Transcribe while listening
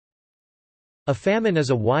A famine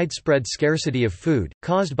is a widespread scarcity of food,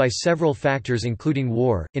 caused by several factors including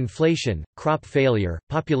war, inflation, crop failure,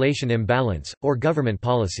 population imbalance, or government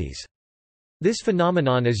policies. This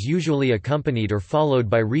phenomenon is usually accompanied or followed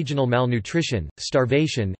by regional malnutrition,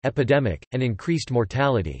 starvation, epidemic, and increased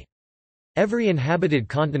mortality. Every inhabited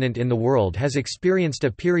continent in the world has experienced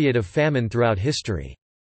a period of famine throughout history.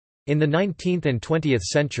 In the 19th and 20th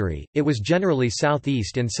century, it was generally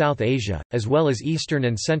Southeast and South Asia, as well as Eastern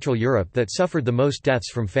and Central Europe that suffered the most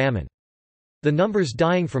deaths from famine. The numbers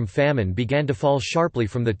dying from famine began to fall sharply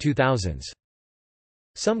from the 2000s.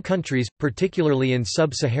 Some countries, particularly in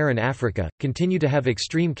sub-Saharan Africa, continue to have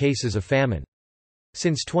extreme cases of famine.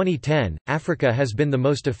 Since 2010, Africa has been the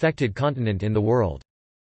most affected continent in the world.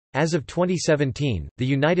 As of 2017, the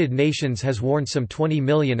United Nations has warned some 20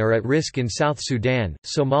 million are at risk in South Sudan,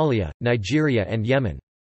 Somalia, Nigeria and Yemen.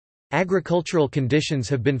 Agricultural conditions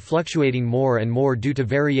have been fluctuating more and more due to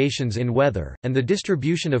variations in weather, and the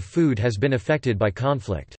distribution of food has been affected by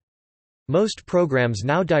conflict. Most programs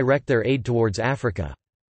now direct their aid towards Africa.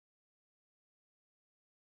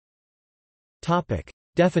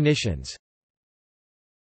 Definitions.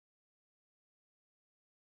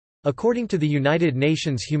 According to the United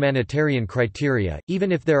Nations humanitarian criteria,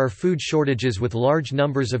 even if there are food shortages with large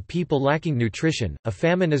numbers of people lacking nutrition, a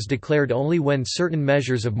famine is declared only when certain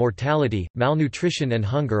measures of mortality, malnutrition and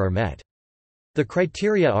hunger are met. The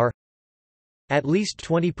criteria are: at least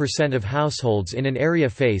 20% of households in an area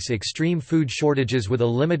face extreme food shortages with a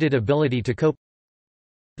limited ability to cope.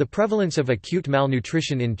 The prevalence of acute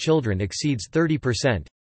malnutrition in children exceeds 30%.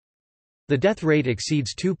 The death rate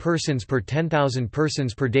exceeds 2 persons per 10,000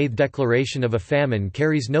 persons per day. The declaration of a famine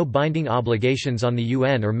carries no binding obligations on the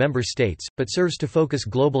UN or member states, but serves to focus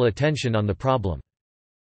global attention on the problem.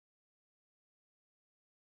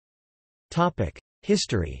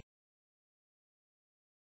 History.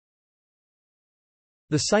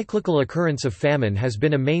 The cyclical occurrence of famine has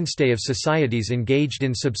been a mainstay of societies engaged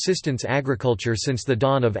in subsistence agriculture since the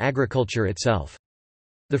dawn of agriculture itself.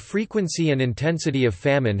 The frequency and intensity of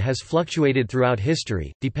famine has fluctuated throughout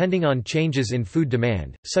history, depending on changes in food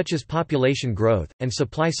demand, such as population growth, and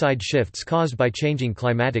supply-side shifts caused by changing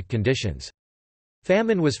climatic conditions.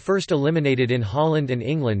 Famine was first eliminated in Holland and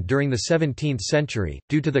England during the 17th century,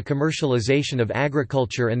 due to the commercialization of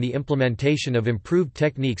agriculture and the implementation of improved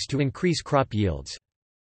techniques to increase crop yields.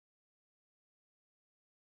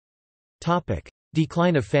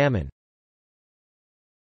 Decline of famine.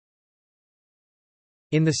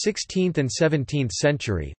 In the 16th and 17th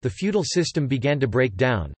century, the feudal system began to break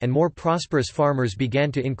down, and more prosperous farmers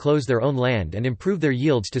began to enclose their own land and improve their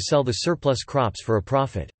yields to sell the surplus crops for a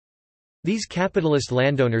profit. These capitalist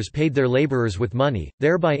landowners paid their laborers with money,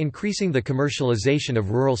 thereby increasing the commercialization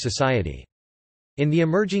of rural society. In the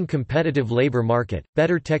emerging competitive labor market,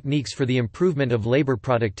 better techniques for the improvement of labor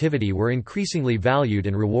productivity were increasingly valued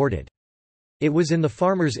and rewarded. It was in the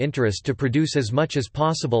farmers' interest to produce as much as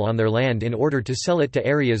possible on their land in order to sell it to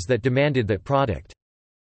areas that demanded that product.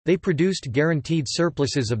 They produced guaranteed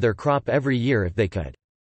surpluses of their crop every year if they could.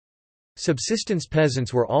 Subsistence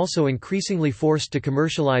peasants were also increasingly forced to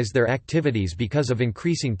commercialize their activities because of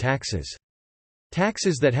increasing taxes.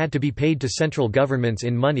 Taxes that had to be paid to central governments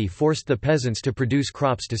in money forced the peasants to produce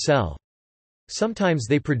crops to sell. Sometimes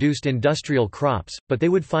they produced industrial crops, but they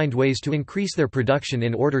would find ways to increase their production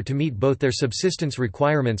in order to meet both their subsistence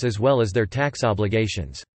requirements as well as their tax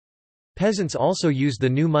obligations. Peasants also used the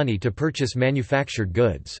new money to purchase manufactured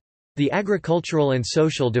goods. The agricultural and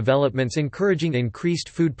social developments encouraging increased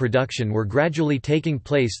food production were gradually taking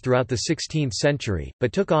place throughout the 16th century,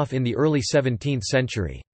 but took off in the early 17th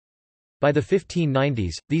century. By the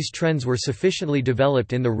 1590s, these trends were sufficiently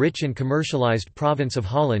developed in the rich and commercialized province of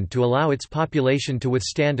Holland to allow its population to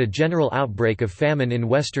withstand a general outbreak of famine in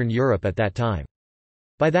Western Europe at that time.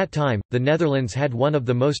 By that time, the Netherlands had one of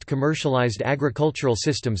the most commercialized agricultural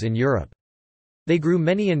systems in Europe. They grew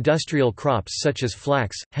many industrial crops such as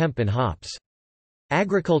flax, hemp and hops.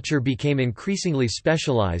 Agriculture became increasingly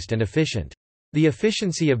specialized and efficient. The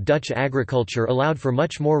efficiency of Dutch agriculture allowed for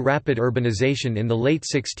much more rapid urbanization in the late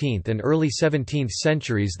 16th and early 17th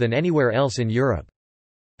centuries than anywhere else in Europe.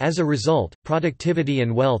 As a result, productivity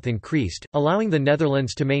and wealth increased, allowing the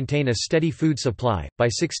Netherlands to maintain a steady food supply. By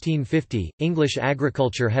 1650, English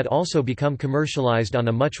agriculture had also become commercialized on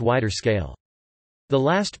a much wider scale. The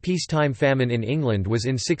last peacetime famine in England was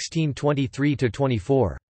in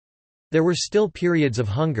 1623–24. There were still periods of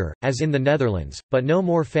hunger, as in the Netherlands, but no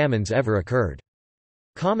more famines ever occurred.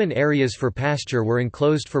 Common areas for pasture were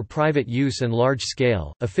enclosed for private use and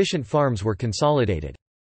large-scale, efficient farms were consolidated.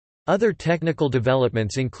 Other technical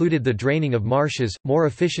developments included the draining of marshes, more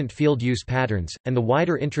efficient field use patterns, and the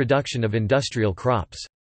wider introduction of industrial crops.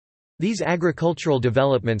 These agricultural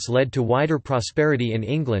developments led to wider prosperity in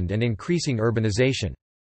England and increasing urbanisation.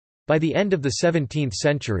 By the end of the 17th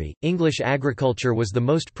century, English agriculture was the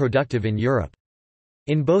most productive in Europe.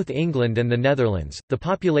 In both England and the Netherlands, the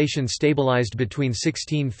population stabilised between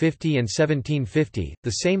 1650 and 1750,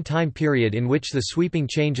 the same time period in which the sweeping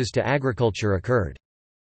changes to agriculture occurred.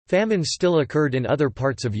 Famines still occurred in other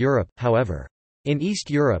parts of Europe, however. In East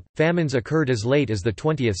Europe, famines occurred as late as the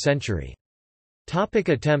 20th century.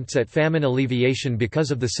 Attempts at famine alleviation.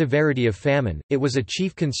 Because of the severity of famine, it was a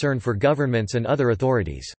chief concern for governments and other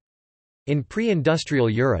authorities. In pre-industrial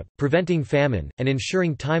Europe, preventing famine, and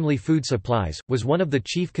ensuring timely food supplies, was one of the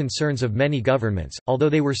chief concerns of many governments, although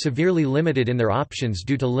they were severely limited in their options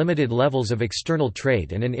due to limited levels of external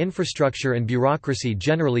trade and an infrastructure and bureaucracy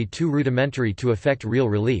generally too rudimentary to effect real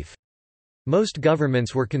relief. Most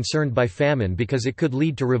governments were concerned by famine because it could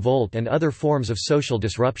lead to revolt and other forms of social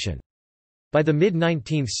disruption. By the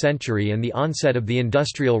mid-19th century and the onset of the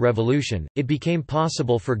Industrial Revolution, it became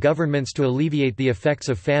possible for governments to alleviate the effects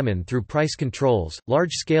of famine through price controls,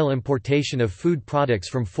 large-scale importation of food products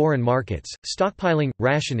from foreign markets, stockpiling,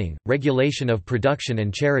 rationing, regulation of production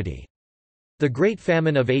and charity. The Great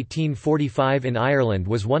Famine of 1845 in Ireland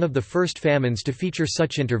was one of the first famines to feature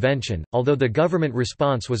such intervention, although the government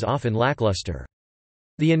response was often lackluster.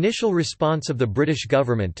 The initial response of the British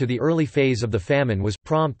government to the early phase of the famine was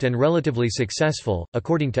prompt and relatively successful,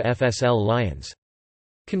 according to FSL Lyons.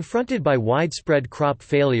 Confronted by widespread crop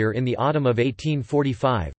failure in the autumn of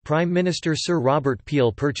 1845, Prime Minister Sir Robert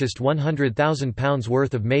Peel purchased £100,000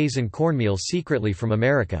 worth of maize and cornmeal secretly from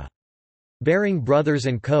America. Baring Brothers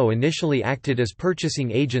 & Co. initially acted as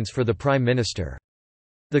purchasing agents for the Prime Minister.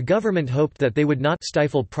 The government hoped that they would not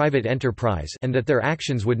stifle private enterprise and that their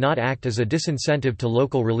actions would not act as a disincentive to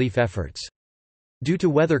local relief efforts. Due to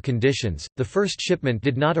weather conditions, the first shipment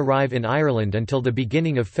did not arrive in Ireland until the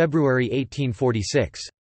beginning of February 1846.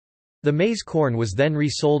 The maize corn was then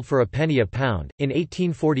resold for a penny a pound. In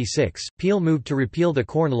 1846, Peel moved to repeal the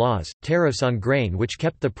Corn Laws, tariffs on grain which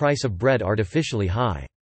kept the price of bread artificially high.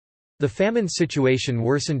 The famine situation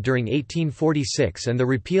worsened during 1846 and the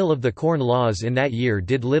repeal of the Corn Laws in that year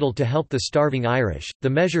did little to help the starving Irish. The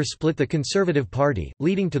measure split the Conservative Party,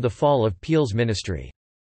 leading to the fall of Peel's ministry.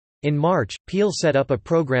 In March, Peel set up a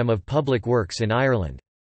programme of public works in Ireland.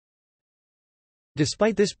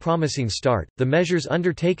 Despite this promising start, the measures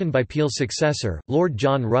undertaken by Peel's successor, Lord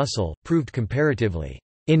John Russell, proved comparatively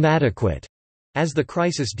inadequate as the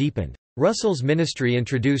crisis deepened. Russell's ministry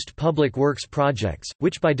introduced public works projects,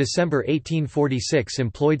 which by December 1846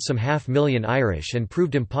 employed some 500,000 Irish and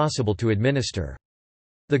proved impossible to administer.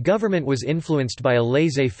 The government was influenced by a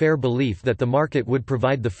laissez-faire belief that the market would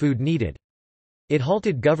provide the food needed. It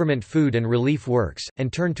halted government food and relief works,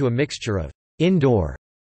 and turned to a mixture of indoor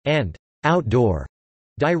and outdoor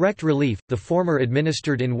direct relief, the former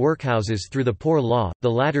administered in workhouses through the Poor Law,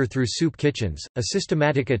 the latter through soup kitchens. A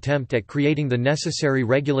systematic attempt at creating the necessary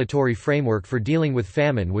regulatory framework for dealing with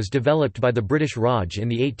famine was developed by the British Raj in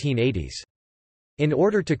the 1880s. In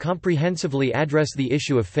order to comprehensively address the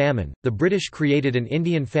issue of famine, the British created an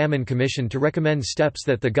Indian Famine Commission to recommend steps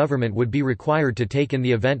that the government would be required to take in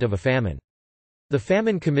the event of a famine. The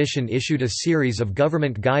Famine Commission issued a series of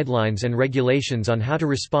government guidelines and regulations on how to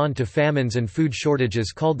respond to famines and food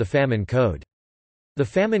shortages called the Famine Code. The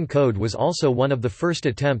Famine Code was also one of the first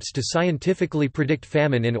attempts to scientifically predict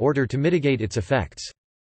famine in order to mitigate its effects.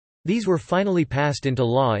 These were finally passed into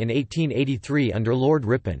law in 1883 under Lord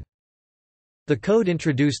Ripon. The code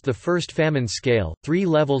introduced the first famine scale. 3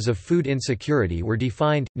 levels of food insecurity were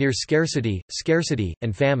defined: near scarcity, scarcity,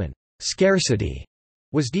 and famine. Scarcity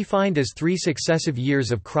was defined as 3 successive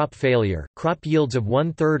years of crop failure, crop yields of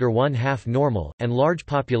 1/3 or 1/2 normal, and large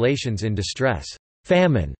populations in distress.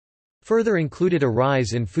 Famine further included a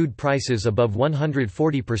rise in food prices above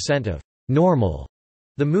 140% of normal,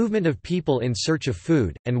 the movement of people in search of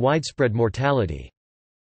food, and widespread mortality.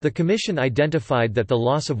 The Commission identified that the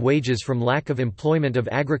loss of wages from lack of employment of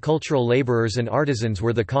agricultural laborers and artisans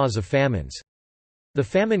were the cause of famines. The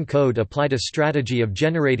Famine Code applied a strategy of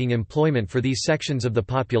generating employment for these sections of the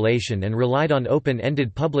population and relied on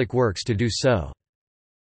open-ended public works to do so.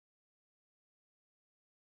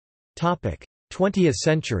 20th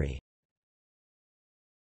century.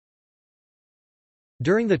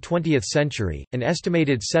 During the 20th century, an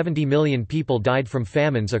estimated 70 million people died from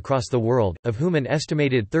famines across the world, of whom an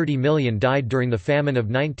estimated 30 million died during the famine of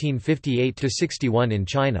 1958–61 in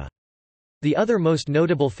China. The other most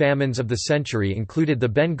notable famines of the century included the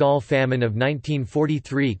Bengal famine of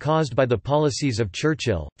 1943 caused by the policies of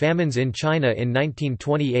Churchill, famines in China in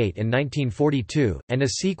 1928 and 1942, and a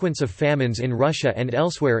sequence of famines in Russia and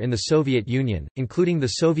elsewhere in the Soviet Union, including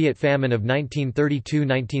the Soviet famine of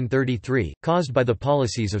 1932–1933, caused by the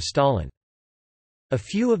policies of Stalin. A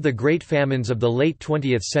few of the great famines of the late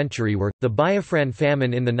 20th century were, the Biafran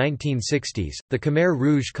famine in the 1960s, the Khmer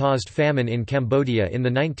Rouge-caused famine in Cambodia in the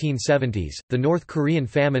 1970s, the North Korean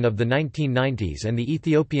famine of the 1990s and the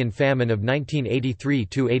Ethiopian famine of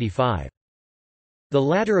 1983–85. The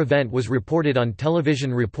latter event was reported on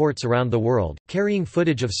television reports around the world, carrying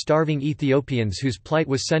footage of starving Ethiopians whose plight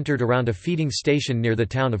was centered around a feeding station near the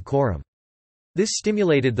town of Korom. This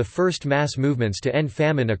stimulated the first mass movements to end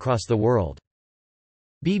famine across the world.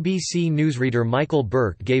 BBC newsreader Michael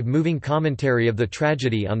Burke gave moving commentary of the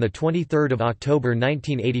tragedy on 23 October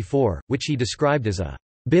 1984, which he described as a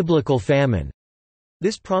 «biblical famine».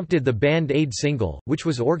 This prompted the Band Aid single, which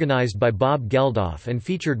was organized by Bob Geldof and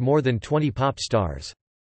featured more than 20 pop stars.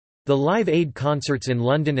 The Live Aid concerts in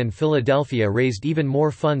London and Philadelphia raised even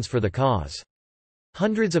more funds for the cause.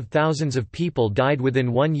 Hundreds of thousands of people died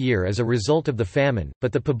within 1 year as a result of the famine,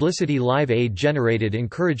 but the publicity Live Aid generated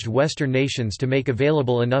encouraged Western nations to make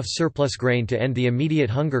available enough surplus grain to end the immediate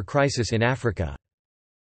hunger crisis in Africa.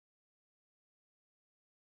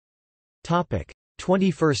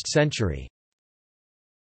 21st century.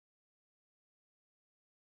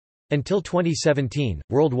 Until 2017,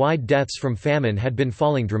 worldwide deaths from famine had been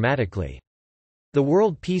falling dramatically. The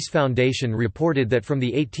World Peace Foundation reported that from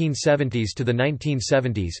the 1870s to the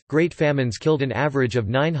 1970s, great famines killed an average of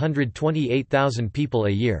 928,000 people a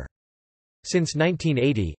year. Since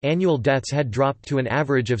 1980, annual deaths had dropped to an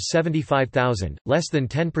average of 75,000, less than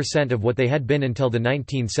 10% of what they had been until the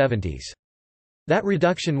 1970s. That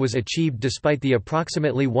reduction was achieved despite the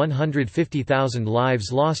approximately 150,000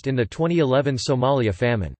 lives lost in the 2011 Somalia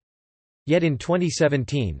famine. Yet in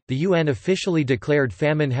 2017, the UN officially declared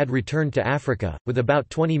famine had returned to Africa, with about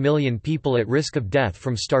 20 million people at risk of death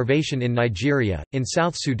from starvation in Nigeria, in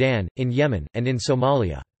South Sudan, in Yemen, and in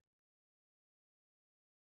Somalia.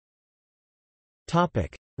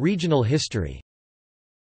 Regional history.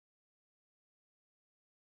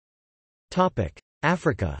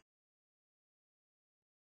 Africa.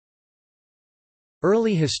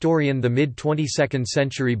 Early historian. The mid-22nd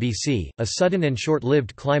century BC, a sudden and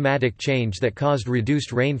short-lived climatic change that caused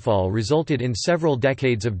reduced rainfall resulted in several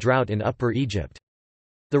decades of drought in Upper Egypt.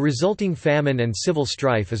 The resulting famine and civil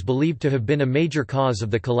strife is believed to have been a major cause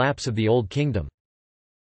of the collapse of the Old Kingdom.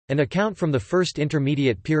 An account from the First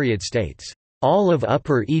Intermediate Period states, "All of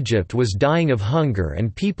Upper Egypt was dying of hunger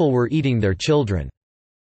and people were eating their children."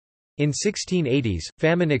 In 1680s,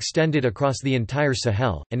 famine extended across the entire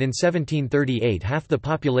Sahel, and in 1738 half the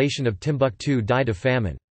population of Timbuktu died of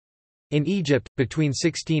famine. In Egypt, between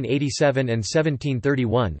 1687 and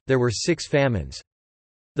 1731, there were 6 famines.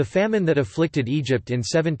 The famine that afflicted Egypt in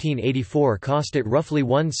 1784 cost it roughly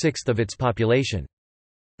 1/6 of its population.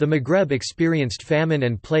 The Maghreb experienced famine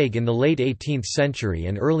and plague in the late 18th century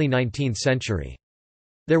and early 19th century.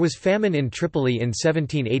 There was famine in Tripoli in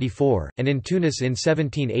 1784, and in Tunis in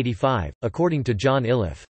 1785, according to John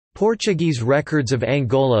Iliffe. Portuguese records of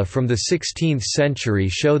Angola from the 16th century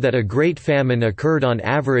show that a great famine occurred on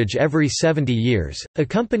average every 70 years,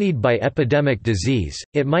 accompanied by epidemic disease.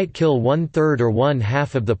 It might kill 1/3 or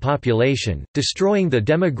 1/2 of the population, destroying the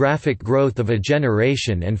demographic growth of a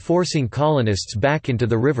generation and forcing colonists back into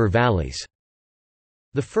the river valleys.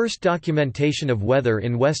 The first documentation of weather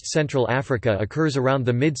in West-Central Africa occurs around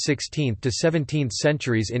the mid-16th to 17th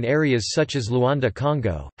centuries in areas such as Luanda,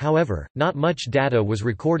 Congo. However, not much data was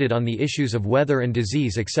recorded on the issues of weather and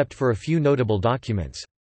disease except for a few notable documents.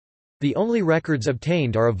 The only records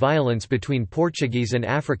obtained are of violence between Portuguese and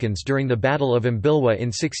Africans during the Battle of Mbilwa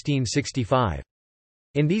in 1665.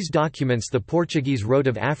 In these documents the Portuguese wrote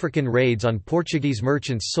of African raids on Portuguese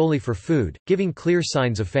merchants solely for food, giving clear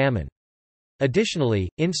signs of famine. Additionally,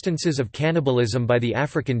 instances of cannibalism by the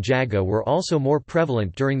African Jaga were also more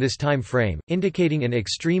prevalent during this time frame, indicating an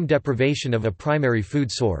extreme deprivation of a primary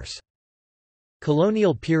food source.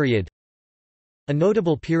 Colonial period. A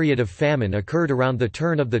notable period of famine occurred around the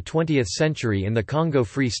turn of the 20th century in the Congo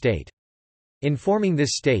Free State. In forming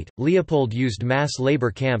this state, Leopold used mass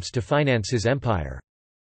labor camps to finance his empire.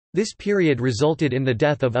 This period resulted in the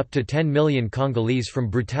death of up to 10 million Congolese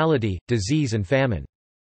from brutality, disease and famine.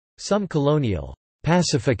 Some colonial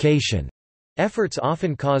pacification efforts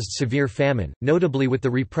often caused severe famine, notably with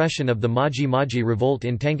the repression of the Maji Maji revolt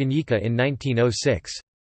in Tanganyika in 1906.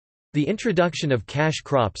 The introduction of cash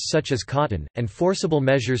crops such as cotton, and forcible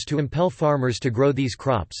measures to impel farmers to grow these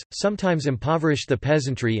crops, sometimes impoverished the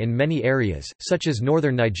peasantry in many areas, such as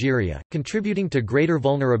northern Nigeria, contributing to greater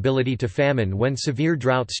vulnerability to famine when severe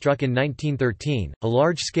drought struck in 1913. A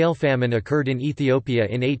large-scale famine occurred in Ethiopia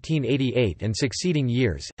in 1888 and succeeding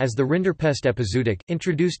years, as the Rinderpest epizootic,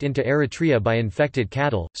 introduced into Eritrea by infected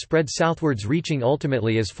cattle, spread southwards reaching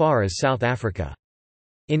ultimately as far as South Africa.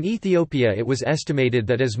 In Ethiopia it was estimated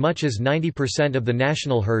that as much as 90% of the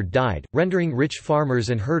national herd died, rendering rich farmers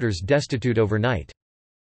and herders destitute overnight.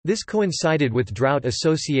 This coincided with drought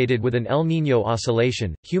associated with an El Niño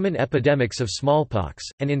oscillation, human epidemics of smallpox,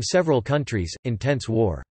 and in several countries, intense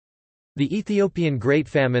war. The Ethiopian Great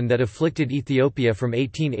Famine that afflicted Ethiopia from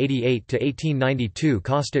 1888 to 1892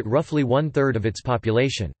 cost it roughly one-third of its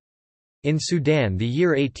population. In Sudan the year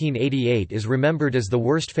 1888 is remembered as the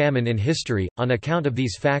worst famine in history, on account of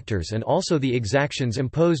these factors and also the exactions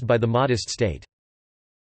imposed by the Mahdist state.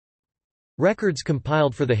 Records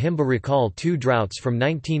compiled for the Himba recall two droughts from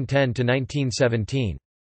 1910 to 1917.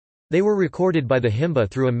 They were recorded by the Himba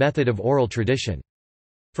through a method of oral tradition.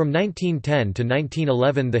 From 1910 to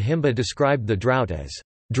 1911 the Himba described the drought as,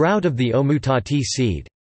 "drought of the Omutati seed",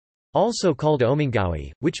 also called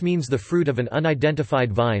omingawi, which means the fruit of an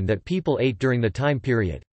unidentified vine that people ate during the time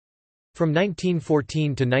period. From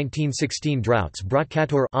 1914 to 1916 droughts brought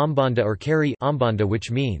Kator Ambanda or Kari Ambanda, which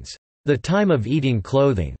means, "the time of eating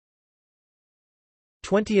clothing".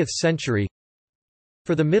 20th century.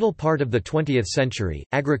 For the middle part of the 20th century,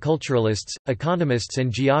 agriculturalists, economists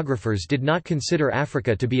and geographers did not consider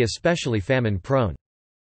Africa to be especially famine-prone.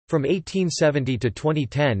 From 1870 to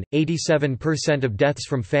 2010, 87% of deaths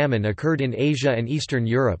from famine occurred in Asia and Eastern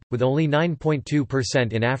Europe, with only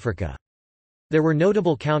 9.2% in Africa. There were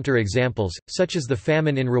notable counter-examples, such as the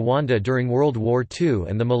famine in Rwanda during World War II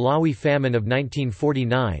and the Malawi famine of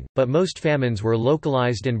 1949, but most famines were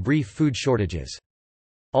localized and brief food shortages.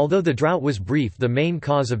 Although the drought was brief, the main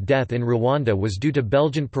cause of death in Rwanda was due to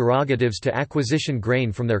Belgian prerogatives to acquisition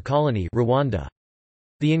grain from their colony Rwanda.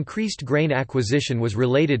 The increased grain acquisition was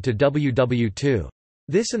related to WW2.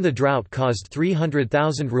 This and the drought caused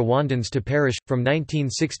 300,000 Rwandans to perish. From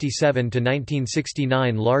 1967 to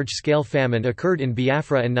 1969, large-scale famine occurred in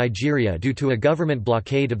Biafra and Nigeria due to a government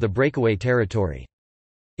blockade of the breakaway territory.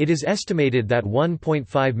 It is estimated that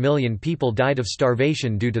 1.5 million people died of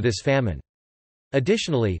starvation due to this famine.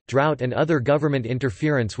 Additionally, drought and other government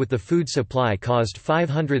interference with the food supply caused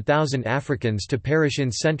 500,000 Africans to perish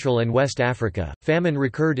in Central and West Africa. Famine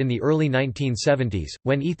recurred in the early 1970s,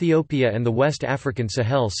 when Ethiopia and the West African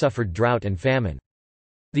Sahel suffered drought and famine.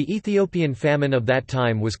 The Ethiopian famine of that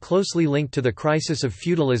time was closely linked to the crisis of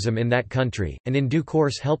feudalism in that country, and in due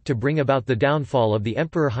course helped to bring about the downfall of the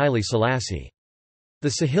Emperor Haile Selassie.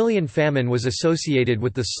 The Sahelian famine was associated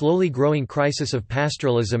with the slowly growing crisis of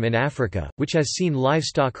pastoralism in Africa, which has seen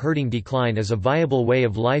livestock herding decline as a viable way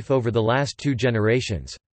of life over the last two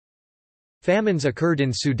generations. Famines occurred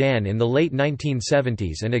in Sudan in the late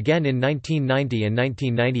 1970s and again in 1990 and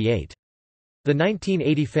 1998. The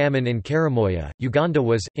 1980 famine in Karamoja, Uganda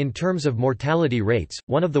was, in terms of mortality rates,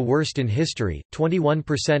 one of the worst in history.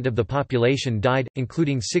 21% of the population died,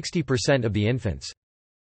 including 60% of the infants.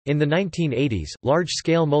 In the 1980s,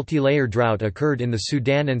 large-scale multilayer drought occurred in the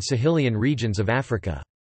Sudan and Sahelian regions of Africa.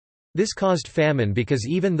 This caused famine because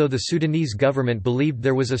even though the Sudanese government believed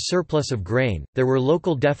there was a surplus of grain, there were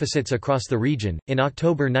local deficits across the region. In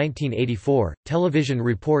October 1984, television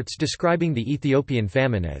reports describing the Ethiopian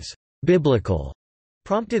famine as biblical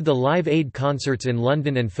prompted the Live Aid concerts in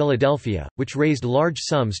London and Philadelphia, which raised large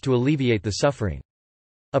sums to alleviate the suffering.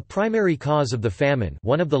 A primary cause of the famine,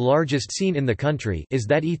 one of the largest seen in the country, is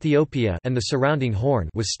that Ethiopia and the surrounding Horn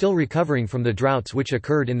was still recovering from the droughts which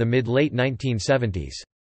occurred in the mid-late 1970s.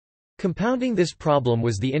 Compounding this problem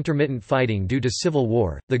was the intermittent fighting due to civil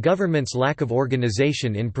war, the government's lack of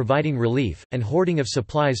organization in providing relief, and hoarding of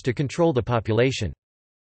supplies to control the population.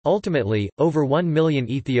 Ultimately, over 1 million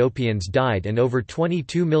Ethiopians died and over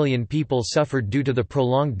 22 million people suffered due to the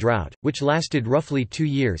prolonged drought, which lasted roughly 2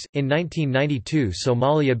 years. In 1992,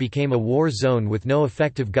 Somalia became a war zone with no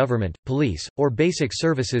effective government, police, or basic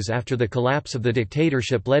services after the collapse of the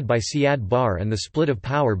dictatorship led by Siad Barre and the split of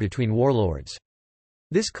power between warlords.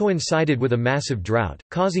 This coincided with a massive drought,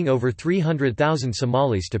 causing over 300,000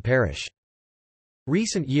 Somalis to perish.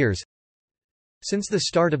 Recent years. Since the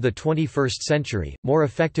start of the 21st century, more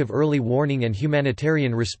effective early warning and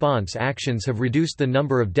humanitarian response actions have reduced the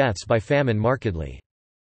number of deaths by famine markedly.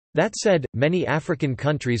 That said, many African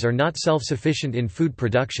countries are not self-sufficient in food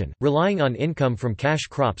production, relying on income from cash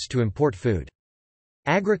crops to import food.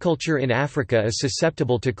 Agriculture in Africa is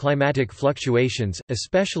susceptible to climatic fluctuations,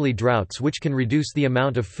 especially droughts, which can reduce the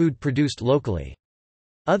amount of food produced locally.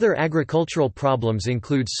 Other agricultural problems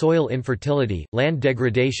include soil infertility, land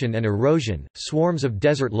degradation and erosion, swarms of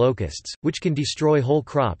desert locusts, which can destroy whole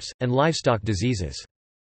crops, and livestock diseases.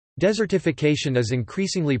 Desertification is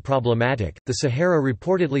increasingly problematic. The Sahara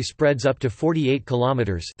reportedly spreads up to 48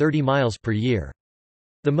 kilometers (30 miles) per year.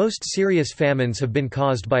 The most serious famines have been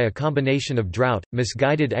caused by a combination of drought,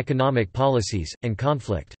 misguided economic policies, and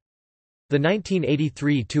conflict. The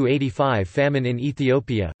 1983–85 famine in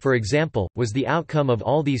Ethiopia, for example, was the outcome of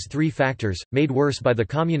all these three factors, made worse by the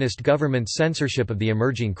communist government's censorship of the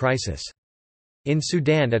emerging crisis. In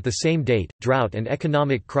Sudan at the same date, drought and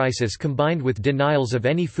economic crisis combined with denials of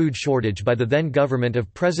any food shortage by the then government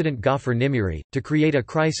of President Ghaffar Nimiri, to create a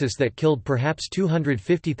crisis that killed perhaps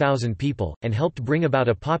 250,000 people, and helped bring about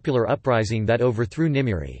a popular uprising that overthrew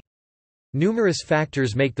Nimiri. Numerous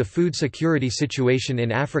factors make the food security situation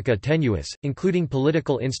in Africa tenuous, including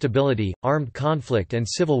political instability, armed conflict and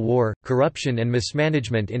civil war, corruption and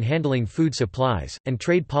mismanagement in handling food supplies, and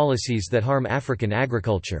trade policies that harm African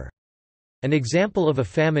agriculture. An example of a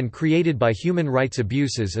famine created by human rights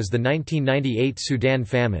abuses is the 1998 Sudan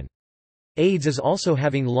famine. AIDS is also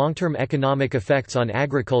having long-term economic effects on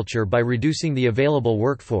agriculture by reducing the available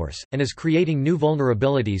workforce, and is creating new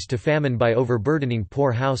vulnerabilities to famine by overburdening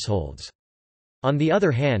poor households. On the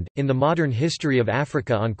other hand, in the modern history of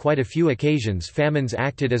Africa on quite a few occasions famines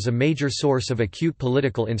acted as a major source of acute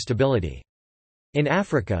political instability. In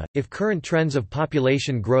Africa, if current trends of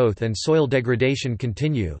population growth and soil degradation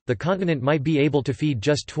continue, the continent might be able to feed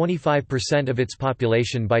just 25% of its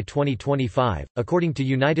population by 2025, according to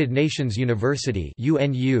United Nations University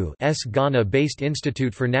 (UNU's) Ghana-based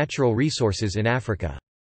Institute for Natural Resources in Africa.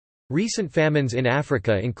 Recent famines in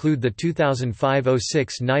Africa include the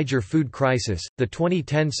 2005–06 Niger food crisis, the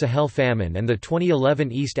 2010 Sahel famine and the 2011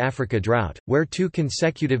 East Africa drought, where 2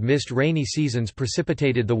 consecutive missed rainy seasons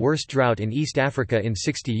precipitated the worst drought in East Africa in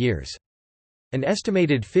 60 years. An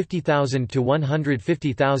estimated 50,000 to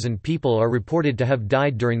 150,000 people are reported to have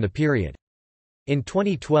died during the period. In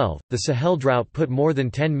 2012, the Sahel drought put more than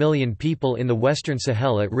 10 million people in the Western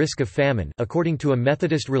Sahel at risk of famine, according to a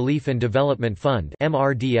Methodist Relief and Development Fund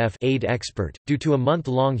 (MRDF) aid expert, due to a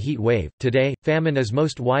month-long heat wave. Today, famine is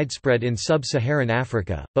most widespread in sub-Saharan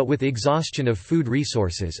Africa, but with exhaustion of food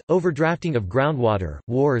resources, overdrafting of groundwater,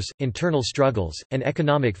 wars, internal struggles, and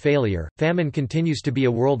economic failure, famine continues to be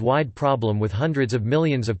a worldwide problem with hundreds of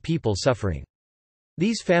millions of people suffering.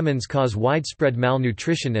 These famines cause widespread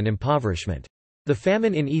malnutrition and impoverishment. The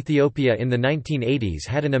famine in Ethiopia in the 1980s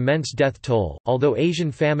had an immense death toll, although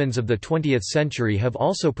Asian famines of the 20th century have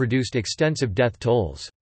also produced extensive death tolls.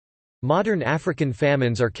 Modern African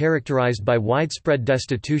famines are characterized by widespread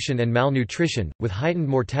destitution and malnutrition, with heightened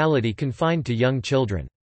mortality confined to young children.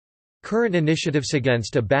 Current initiatives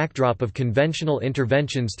against a backdrop of conventional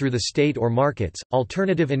interventions through the state or markets,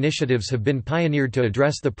 alternative initiatives have been pioneered to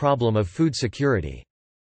address the problem of food security.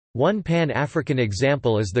 One Pan-African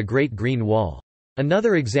example is the Great Green Wall.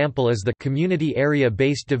 Another example is the Community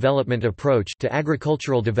Area-Based Development Approach to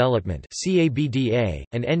Agricultural Development (CABDA),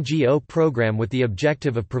 an NGO program with the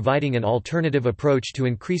objective of providing an alternative approach to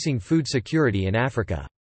increasing food security in Africa.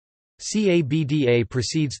 CABDA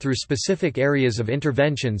proceeds through specific areas of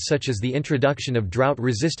intervention such as the introduction of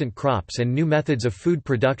drought-resistant crops and new methods of food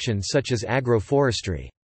production such as agroforestry.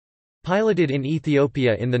 Piloted in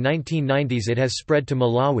Ethiopia in the 1990s, it has spread to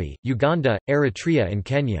Malawi, Uganda, Eritrea and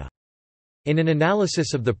Kenya. In an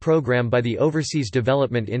analysis of the program by the Overseas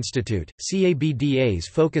Development Institute, CABDA's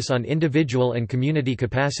focus on individual and community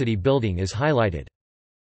capacity building is highlighted.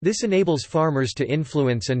 This enables farmers to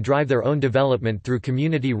influence and drive their own development through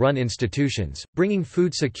community-run institutions, bringing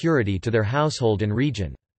food security to their household and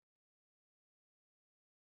region.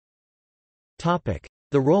 The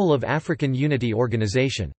role of African Unity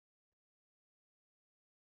Organization.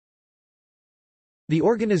 The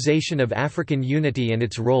Organization of African Unity and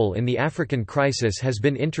its role in the African crisis has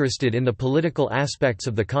been interested in the political aspects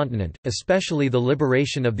of the continent, especially the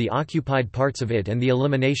liberation of the occupied parts of it and the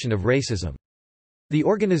elimination of racism. The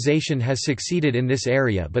organization has succeeded in this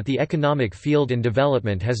area, but the economic field and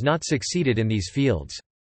development has not succeeded in these fields.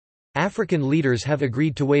 African leaders have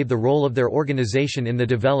agreed to waive the role of their organization in the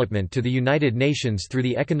development to the United Nations through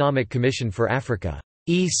the Economic Commission for Africa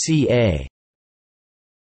 (ECA).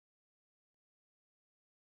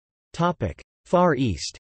 Far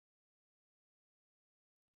East.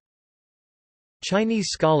 Chinese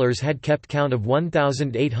scholars had kept count of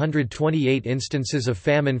 1,828 instances of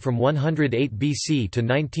famine from 108 BC to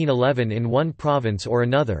 1911 in one province or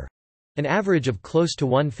another, an average of close to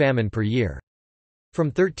one famine per year. From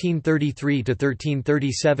 1333 to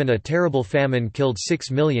 1337 a terrible famine killed 6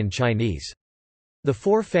 million Chinese. The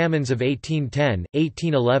four famines of 1810,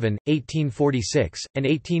 1811, 1846, and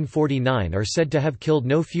 1849 are said to have killed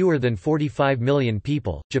no fewer than 45 million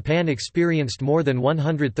people. Japan experienced more than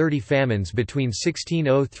 130 famines between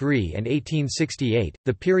 1603 and 1868.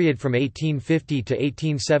 The period from 1850 to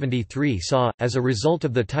 1873 saw, as a result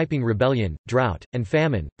of the Taiping Rebellion, drought, and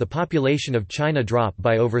famine, the population of China drop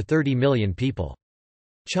by over 30 million people.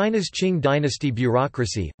 China's Qing dynasty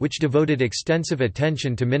bureaucracy, which devoted extensive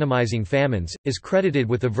attention to minimizing famines, is credited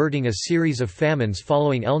with averting a series of famines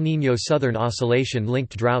following El Niño Southern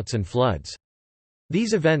Oscillation-linked droughts and floods.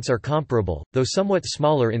 These events are comparable, though somewhat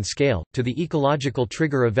smaller in scale, to the ecological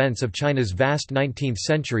trigger events of China's vast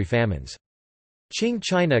 19th-century famines. Qing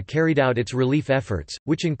China carried out its relief efforts,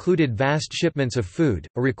 which included vast shipments of food,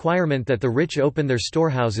 a requirement that the rich open their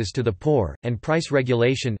storehouses to the poor, and price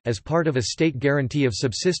regulation, as part of a state guarantee of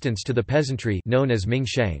subsistence to the peasantry known as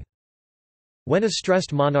Mingsheng. When a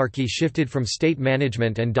stressed monarchy shifted from state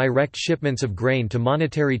management and direct shipments of grain to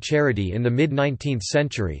monetary charity in the mid-19th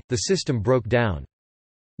century, the system broke down.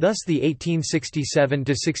 Thus the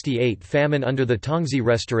 1867–68 famine under the Tongzhi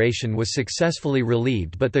Restoration was successfully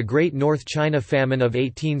relieved, but the Great North China Famine of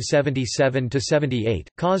 1877–78,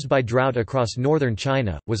 caused by drought across northern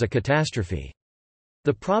China, was a catastrophe.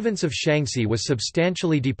 The province of Shaanxi was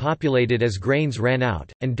substantially depopulated as grains ran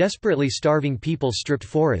out, and desperately starving people stripped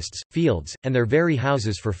forests, fields, and their very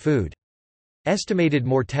houses for food. Estimated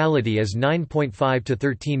mortality is 9.5 to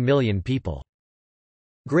 13 million people.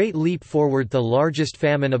 Great Leap Forward. The largest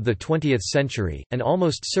famine of the 20th century, and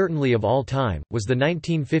almost certainly of all time, was the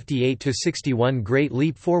 1958–61 Great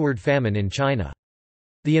Leap Forward famine in China.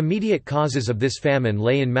 The immediate causes of this famine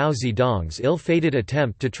lay in Mao Zedong's ill-fated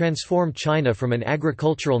attempt to transform China from an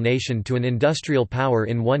agricultural nation to an industrial power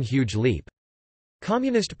in one huge leap.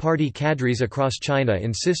 Communist Party cadres across China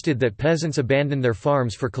insisted that peasants abandon their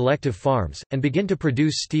farms for collective farms, and begin to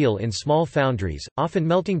produce steel in small foundries, often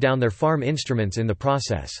melting down their farm instruments in the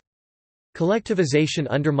process. Collectivization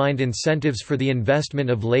undermined incentives for the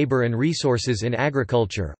investment of labor and resources in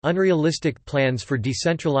agriculture, unrealistic plans for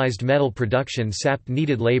decentralized metal production sapped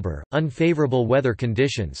needed labor, unfavorable weather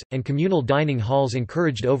conditions, and communal dining halls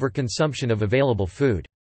encouraged overconsumption of available food.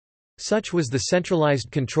 Such was the centralized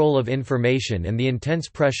control of information and the intense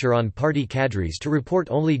pressure on party cadres to report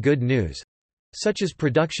only good news—such as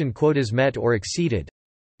production quotas met or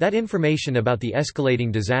exceeded—that information about the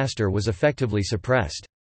escalating disaster was effectively suppressed.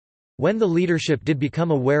 When the leadership did become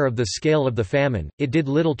aware of the scale of the famine, it did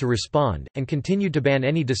little to respond, and continued to ban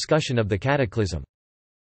any discussion of the cataclysm.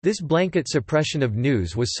 This blanket suppression of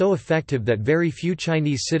news was so effective that very few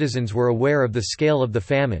Chinese citizens were aware of the scale of the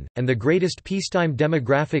famine, and the greatest peacetime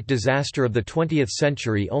demographic disaster of the 20th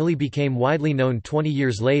century only became widely known 20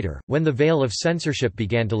 years later, when the veil of censorship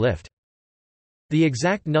began to lift. The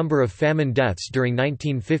exact number of famine deaths during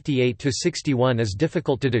 1958–61 is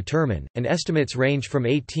difficult to determine, and estimates range from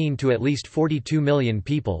 18 to at least 42 million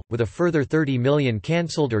people, with a further 30 million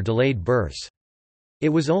cancelled or delayed births. It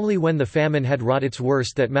was only when the famine had wrought its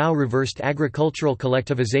worst that Mao reversed agricultural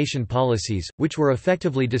collectivization policies, which were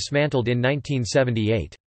effectively dismantled in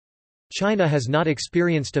 1978. China has not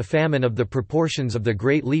experienced a famine of the proportions of the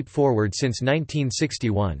Great Leap Forward since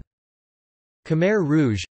 1961. Khmer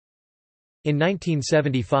Rouge. In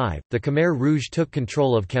 1975, the Khmer Rouge took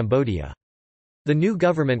control of Cambodia. The new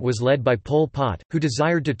government was led by Pol Pot, who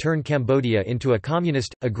desired to turn Cambodia into a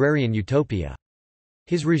communist, agrarian utopia.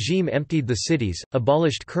 His regime emptied the cities,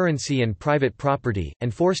 abolished currency and private property,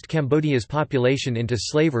 and forced Cambodia's population into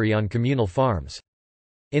slavery on communal farms.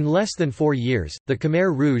 In less than 4 years, the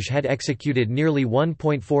Khmer Rouge had executed nearly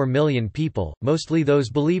 1.4 million people, mostly those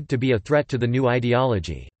believed to be a threat to the new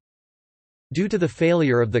ideology. Due to the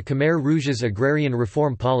failure of the Khmer Rouge's agrarian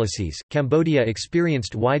reform policies, Cambodia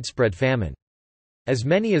experienced widespread famine. As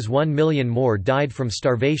many as 1 million more died from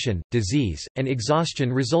starvation, disease, and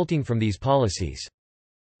exhaustion resulting from these policies.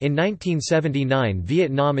 In 1979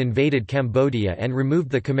 Vietnam invaded Cambodia and removed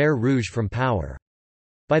the Khmer Rouge from power.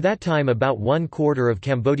 By that time about 1/4 of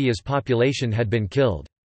Cambodia's population had been killed.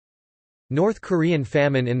 North Korean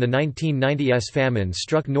famine. In the 1990s famine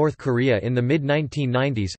struck North Korea in the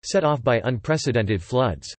mid-1990s, set off by unprecedented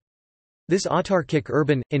floods. This autarkic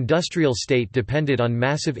urban, industrial state depended on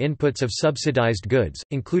massive inputs of subsidized goods,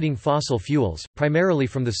 including fossil fuels, primarily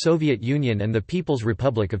from the Soviet Union and the People's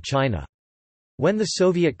Republic of China. When the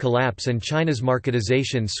Soviet collapse and China's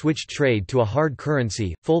marketization switched trade to a hard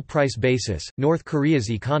currency, full-price basis, North Korea's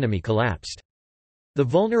economy collapsed. The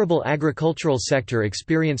vulnerable agricultural sector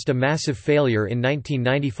experienced a massive failure in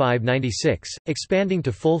 1995–96, expanding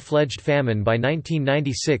to full-fledged famine by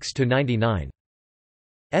 1996–99.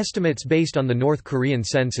 Estimates based on the North Korean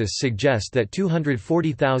census suggest that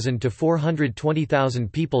 240,000 to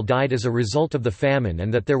 420,000 people died as a result of the famine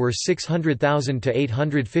and that there were 600,000 to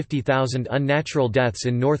 850,000 unnatural deaths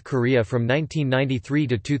in North Korea from 1993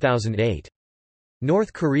 to 2008.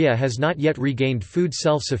 North Korea has not yet regained food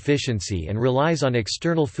self-sufficiency and relies on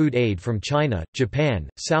external food aid from China, Japan,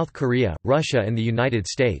 South Korea, Russia and the United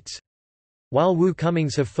States. While Wu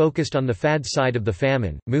Cummings have focused on the FAD side of the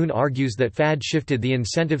famine, Moon argues that FAD shifted the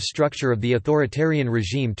incentive structure of the authoritarian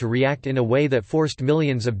regime to react in a way that forced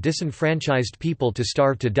millions of disenfranchised people to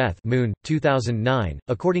starve to death. Moon, 2009.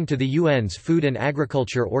 According to the UN's Food and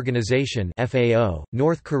Agriculture Organization (FAO),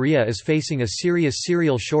 North Korea is facing a serious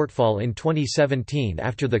cereal shortfall in 2017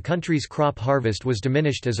 after the country's crop harvest was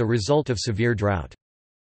diminished as a result of severe drought.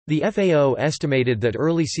 The FAO estimated that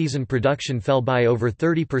early season production fell by over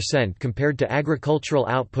 30% compared to agricultural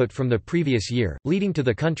output from the previous year, leading to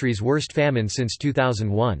the country's worst famine since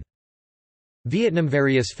 2001. Vietnam.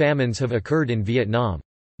 Various famines have occurred in Vietnam.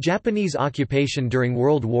 Japanese occupation during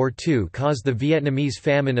World War II caused the Vietnamese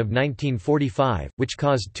famine of 1945, which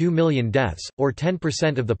caused 2 million deaths, or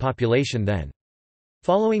 10% of the population then.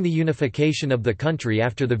 Following the unification of the country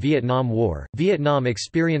after the Vietnam War, Vietnam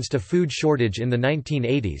experienced a food shortage in the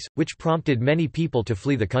 1980s, which prompted many people to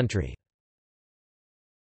flee the country.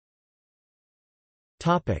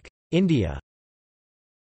 India.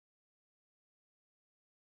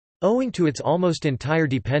 Owing to its almost entire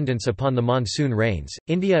dependence upon the monsoon rains,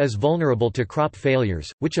 India is vulnerable to crop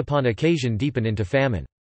failures, which upon occasion deepen into famine.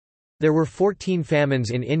 There were 14 famines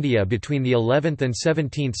in India between the 11th and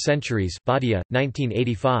 17th centuries. Bhatia,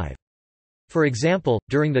 1985. For example,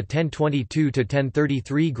 during the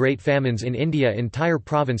 1022–1033 Great Famines in India, entire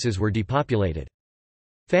provinces were depopulated.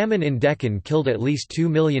 Famine in Deccan killed at least 2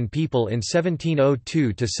 million people in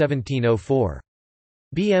 1702–1704.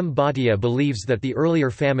 B. M. Bhatia believes that the earlier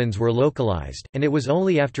famines were localized, and it was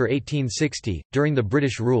only after 1860, during the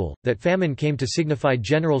British rule, that famine came to signify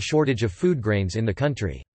general shortage of food grains in the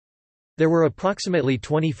country. There were approximately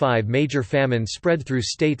 25 major famines spread through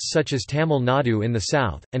states such as Tamil Nadu in the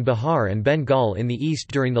south, and Bihar and Bengal in the east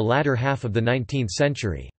during the latter half of the 19th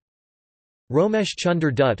century. Romesh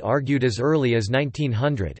Chunder Dutt argued as early as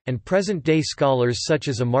 1900, and present-day scholars such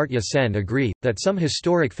as Amartya Sen agree, that some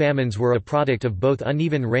historic famines were a product of both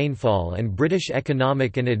uneven rainfall and British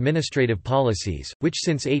economic and administrative policies, which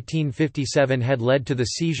since 1857 had led to the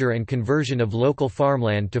seizure and conversion of local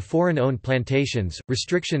farmland to foreign-owned plantations,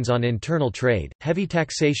 restrictions on internal trade, heavy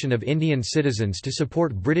taxation of Indian citizens to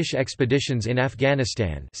support British expeditions in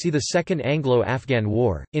Afghanistan, see the Second Anglo-Afghan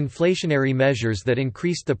War, inflationary measures that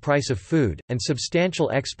increased the price of food, and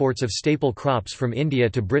substantial exports of staple crops from India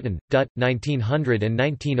to Britain. Dutt, 1900 and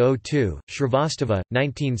 1902, Shrivastava,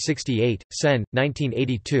 1968, Sen,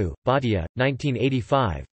 1982, Bhatia,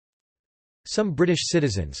 1985. Some British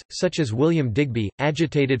citizens, such as William Digby,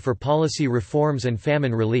 agitated for policy reforms and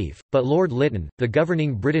famine relief, but Lord Lytton, the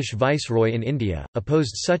governing British viceroy in India,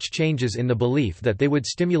 opposed such changes in the belief that they would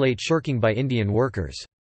stimulate shirking by Indian workers.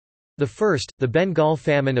 The first, the Bengal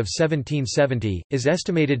famine of 1770, is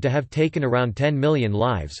estimated to have taken around 10 million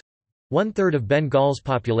lives—one-third of Bengal's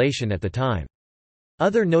population at the time.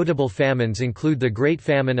 Other notable famines include the Great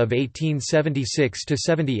Famine of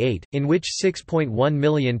 1876–78, in which 6.1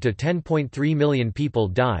 million to 10.3 million people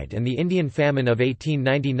died, and the Indian Famine of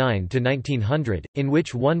 1899–1900, in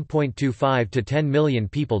which 1.25 to 10 million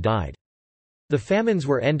people died. The famines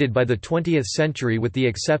were ended by the 20th century with the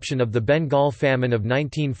exception of the Bengal famine of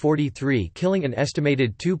 1943 killing an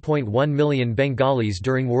estimated 2.1 million Bengalis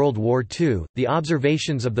during World War II. The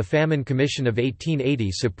observations of the Famine Commission of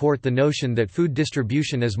 1880 support the notion that food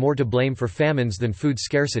distribution is more to blame for famines than food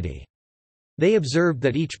scarcity. They observed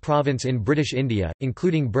that each province in British India,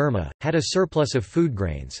 including Burma, had a surplus of food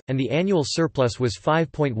grains, and the annual surplus was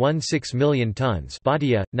 5.16 million tons.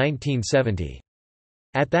 Bhatia, 1970.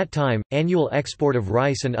 At that time, annual export of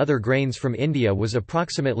rice and other grains from India was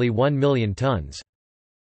approximately 1 million tons.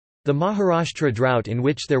 The Maharashtra drought, in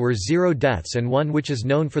which there were 0 deaths, and one which is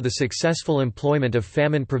known for the successful employment of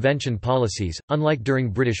famine prevention policies, unlike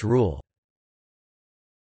during British rule.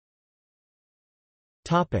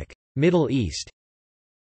 Middle East.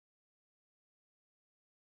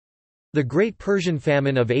 The Great Persian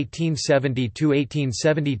Famine of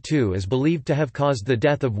 1870–1872 is believed to have caused the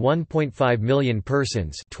death of 1.5 million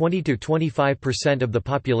persons, 20–25% of the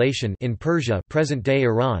population, in Persia, present-day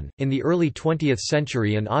Iran. In the early 20th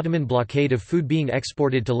century, an Ottoman blockade of food being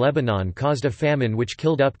exported to Lebanon caused a famine which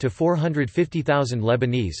killed up to 450,000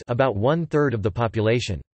 Lebanese, about one-third of the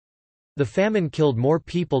population. The famine killed more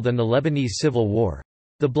people than the Lebanese Civil War.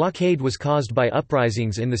 The blockade was caused by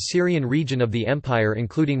uprisings in the Syrian region of the empire,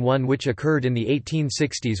 including one which occurred in the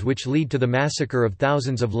 1860s which led to the massacre of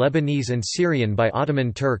thousands of Lebanese and Syrian by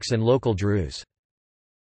Ottoman Turks and local Druze.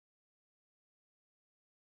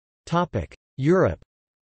 Europe.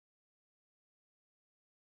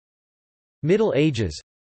 Middle Ages.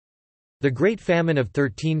 The Great Famine of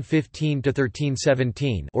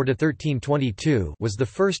 1315–1317 or to 1322 was the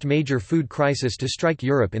first major food crisis to strike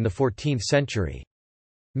Europe in the 14th century.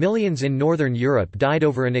 Millions in northern Europe died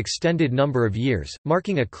over an extended number of years,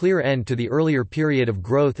 marking a clear end to the earlier period of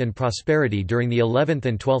growth and prosperity during the 11th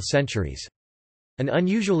and 12th centuries. An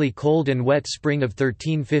unusually cold and wet spring of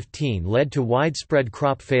 1315 led to widespread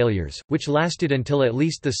crop failures, which lasted until at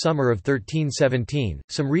least the summer of 1317.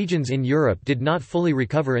 Some regions in Europe did not fully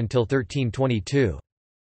recover until 1322.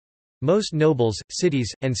 Most nobles,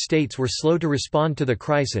 cities, and states were slow to respond to the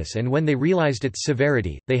crisis, and when they realized its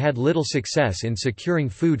severity, they had little success in securing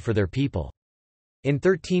food for their people. In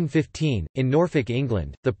 1315, in Norfolk,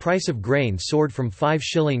 England, the price of grain soared from 5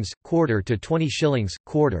 shillings, quarter to 20 shillings,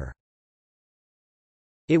 quarter.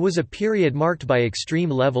 It was a period marked by extreme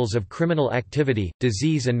levels of criminal activity,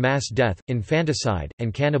 disease and mass death, infanticide,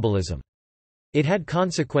 and cannibalism. It had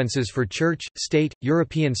consequences for church, state,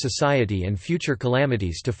 European society and future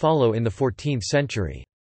calamities to follow in the 14th century.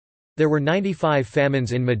 There were 95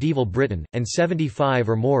 famines in medieval Britain, and 75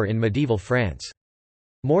 or more in medieval France.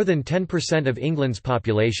 More than 10% of England's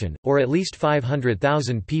population, or at least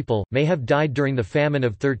 500,000 people, may have died during the famine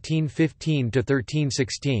of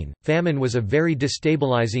 1315–1316. Famine was a very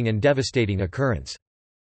destabilizing and devastating occurrence.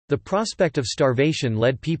 The prospect of starvation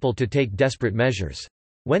led people to take desperate measures.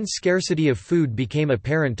 When scarcity of food became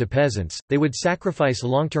apparent to peasants, they would sacrifice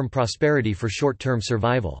long-term prosperity for short-term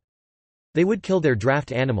survival. They would kill their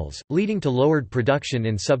draft animals, leading to lowered production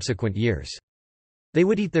in subsequent years. They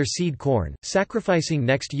would eat their seed corn, sacrificing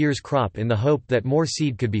next year's crop in the hope that more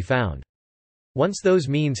seed could be found. Once those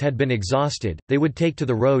means had been exhausted, they would take to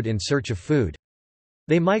the road in search of food.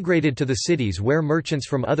 They migrated to the cities where merchants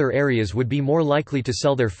from other areas would be more likely to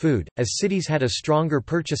sell their food, as cities had a stronger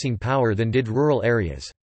purchasing power than did rural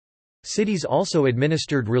areas. Cities also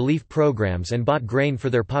administered relief programs and bought grain for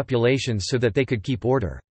their populations so that they could keep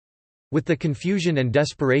order. With the confusion and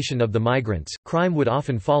desperation of the migrants, crime would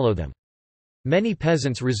often follow them. Many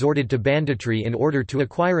peasants resorted to banditry in order to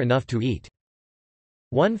acquire enough to eat.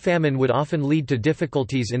 One famine would often lead to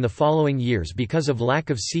difficulties in the following years because of lack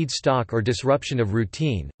of seed stock or disruption of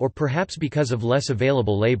routine, or perhaps because of less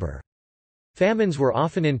available labor. Famines were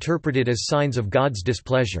often interpreted as signs of God's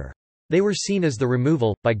displeasure. They were seen as the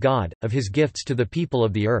removal, by God, of his gifts to the people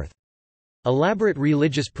of the earth. Elaborate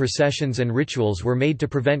religious processions and rituals were made to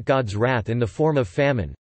prevent God's wrath in the form of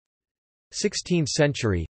famine. 16th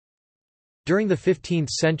century. During the 15th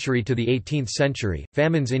century to the 18th century,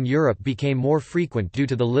 famines in Europe became more frequent due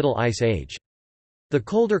to the Little Ice Age. The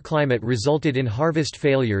colder climate resulted in harvest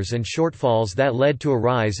failures and shortfalls that led to a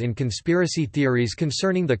rise in conspiracy theories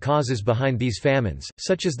concerning the causes behind these famines,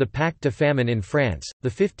 such as the Pacte de Famine in France. The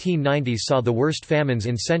 1590s saw the worst famines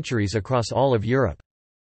in centuries across all of Europe.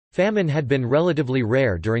 Famine had been relatively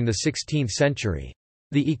rare during the 16th century.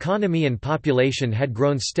 The economy and population had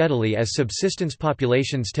grown steadily as subsistence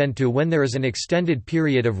populations tend to when there is an extended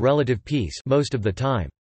period of relative peace most of the time.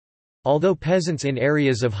 Although peasants in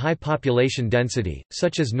areas of high population density,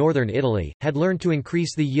 such as northern Italy, had learned to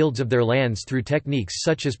increase the yields of their lands through techniques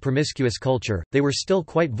such as promiscuous culture, they were still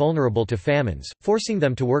quite vulnerable to famines, forcing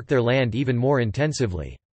them to work their land even more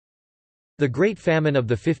intensively. The Great Famine of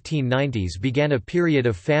the 1590s began a period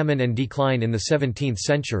of famine and decline in the 17th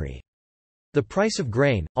century. The price of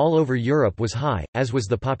grain, all over Europe was high, as was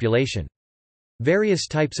the population. Various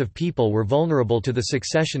types of people were vulnerable to the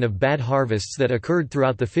succession of bad harvests that occurred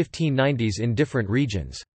throughout the 1590s in different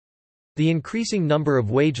regions. The increasing number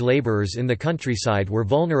of wage laborers in the countryside were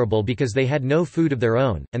vulnerable because they had no food of their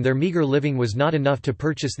own, and their meager living was not enough to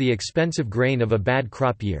purchase the expensive grain of a bad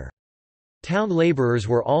crop year. Town laborers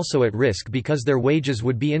were also at risk because their wages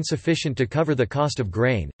would be insufficient to cover the cost of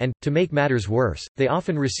grain, and, to make matters worse, they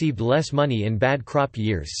often received less money in bad crop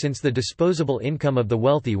years since the disposable income of the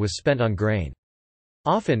wealthy was spent on grain.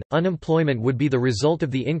 Often, unemployment would be the result of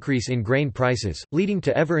the increase in grain prices, leading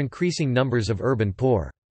to ever-increasing numbers of urban poor.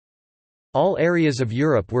 All areas of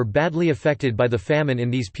Europe were badly affected by the famine in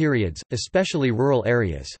these periods, especially rural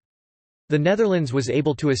areas. The Netherlands was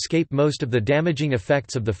able to escape most of the damaging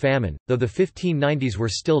effects of the famine, though the 1590s were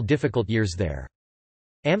still difficult years there.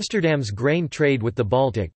 Amsterdam's grain trade with the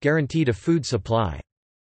Baltic guaranteed a food supply.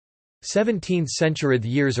 17th-century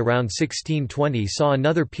years around 1620 saw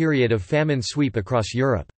another period of famine sweep across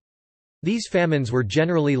Europe. These famines were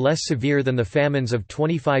generally less severe than the famines of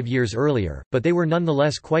 25 years earlier, but they were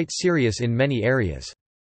nonetheless quite serious in many areas.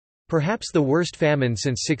 Perhaps the worst famine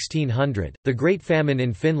since 1600, the Great Famine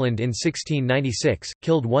in Finland in 1696,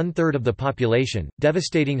 killed one-third of the population.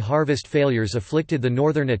 Devastating harvest failures afflicted the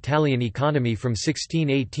northern Italian economy from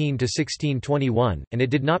 1618 to 1621, and it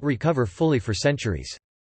did not recover fully for centuries.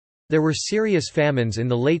 There were serious famines in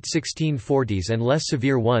the late 1640s and less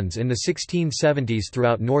severe ones in the 1670s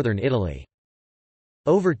throughout northern Italy.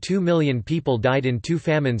 Over 2 million people died in two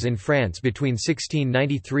famines in France between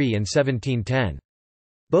 1693 and 1710.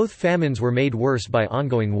 Both famines were made worse by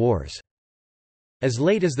ongoing wars. As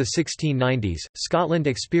late as the 1690s, Scotland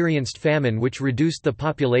experienced famine which reduced the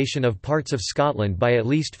population of parts of Scotland by at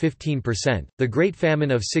least 15%. The Great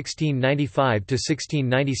Famine of 1695 to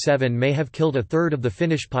 1697 may have killed a third of the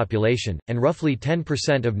Finnish population, and roughly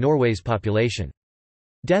 10% of Norway's population.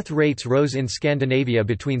 Death rates rose in Scandinavia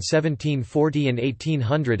between 1740 and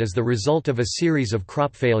 1800 as the result of a series of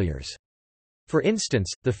crop failures. For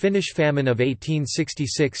instance, the Finnish famine of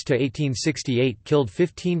 1866 to 1868 killed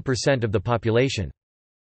 15% of the population.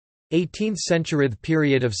 18th-century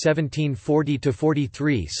period of 1740 to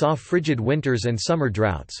 43 saw frigid winters and summer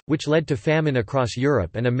droughts, which led to famine across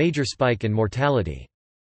Europe and a major spike in mortality.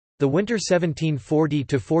 The winter 1740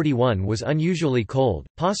 to 41 was unusually cold,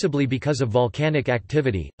 possibly because of volcanic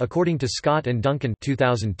activity, according to Scott and Duncan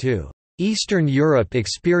 2002. Eastern Europe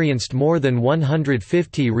experienced more than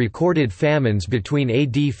 150 recorded famines between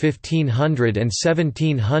AD 1500 and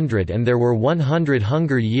 1700, and there were 100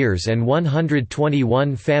 hunger years and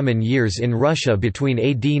 121 famine years in Russia between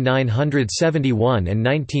AD 971 and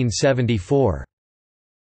 1974.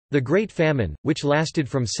 The Great Famine, which lasted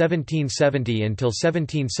from 1770 until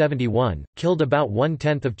 1771, killed about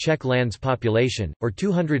one-tenth of Czech land's population, or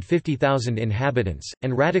 250,000 inhabitants,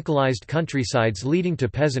 and radicalized countrysides leading to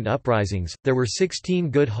peasant uprisings. There were 16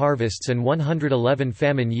 good harvests and 111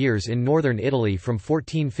 famine years in northern Italy from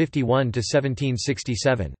 1451 to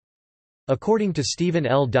 1767. According to Stephen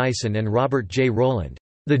L. Dyson and Robert J. Rowland,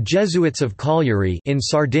 the Jesuits of Cagliari in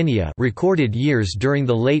Sardinia recorded years during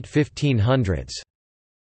the late 1500s.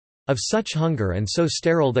 Of such hunger and so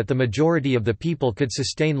sterile that the majority of the people could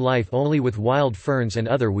sustain life only with wild ferns and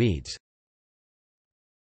other weeds.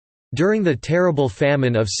 During the terrible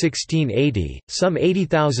famine of 1680, some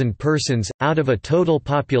 80,000 persons, out of a total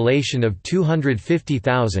population of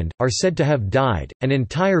 250,000, are said to have died, and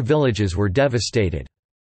entire villages were devastated.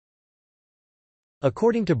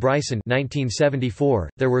 According to Bryson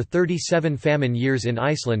 1974, there were 37 famine years in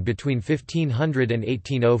Iceland between 1500 and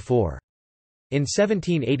 1804. In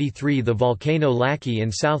 1783 the volcano Laki in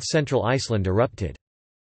south-central Iceland erupted.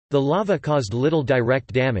 The lava caused little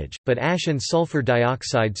direct damage, but ash and sulfur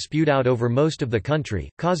dioxide spewed out over most of the country,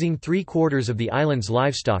 causing 3/4 of the island's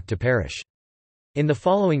livestock to perish. In the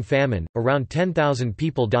following famine, around 10,000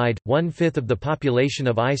 people died, 1/5 of the population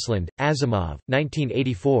of Iceland. Asimov,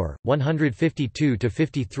 1984,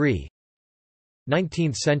 152–53.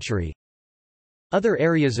 19th century. Other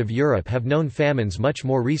areas of Europe have known famines much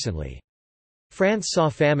more recently. France saw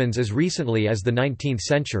famines as recently as the 19th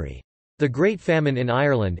century. The Great Famine in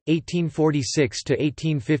Ireland,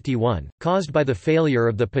 1846–1851, caused by the failure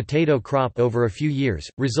of the potato crop over a few years,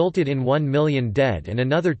 resulted in 1 million dead and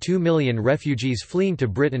another 2 million refugees fleeing to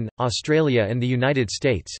Britain, Australia and the United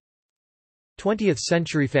States.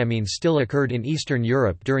 20th-century famines still occurred in Eastern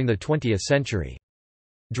Europe during the 20th century.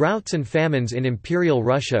 Droughts and famines in Imperial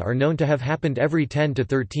Russia are known to have happened every 10 to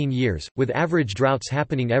 13 years, with average droughts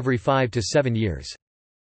happening every 5 to 7 years.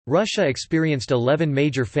 Russia experienced 11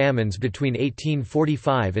 major famines between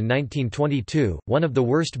 1845 and 1922, one of the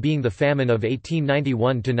worst being the famine of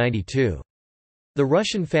 1891–92. The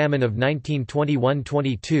Russian famine of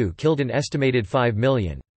 1921–22 killed an estimated 5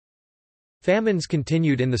 million. Famines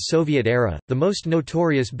continued in the Soviet era, the most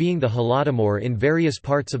notorious being the Holodomor in various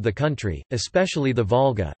parts of the country, especially the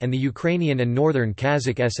Volga, and the Ukrainian and northern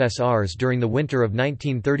Kazakh SSRs during the winter of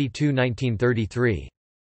 1932–1933.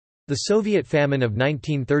 The Soviet famine of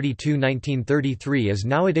 1932–1933 is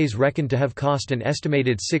nowadays reckoned to have cost an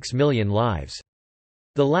estimated 6 million lives.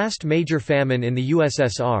 The last major famine in the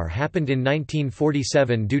USSR happened in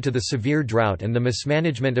 1947 due to the severe drought and the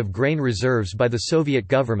mismanagement of grain reserves by the Soviet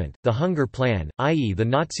government. The Hunger Plan, i.e., the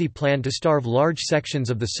Nazi plan to starve large sections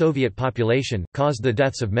of the Soviet population, caused the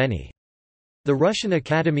deaths of many. The Russian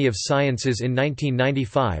Academy of Sciences in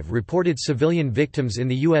 1995 reported civilian victims in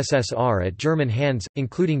the USSR at German hands,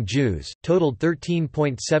 including Jews, totaled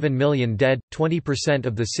 13.7 million dead, 20%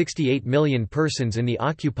 of the 68 million persons in the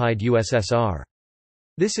occupied USSR.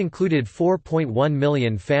 This included 4.1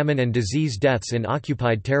 million famine and disease deaths in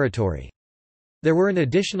occupied territory. There were an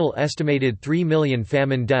additional estimated 3 million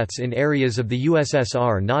famine deaths in areas of the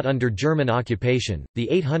USSR not under German occupation. The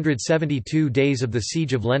 872 days of the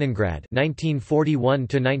Siege of Leningrad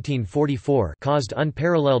 (1941–1944) caused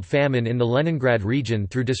unparalleled famine in the Leningrad region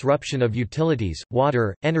through disruption of utilities,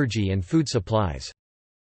 water, energy, and food supplies.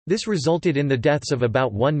 This resulted in the deaths of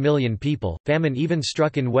about 1 million people. Famine even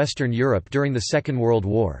struck in Western Europe during the Second World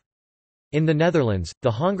War. In the Netherlands, the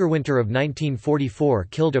Hongerwinter of 1944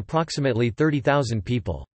 killed approximately 30,000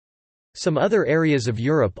 people. Some other areas of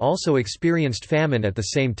Europe also experienced famine at the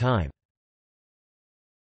same time.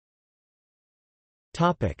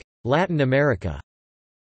 Latin America.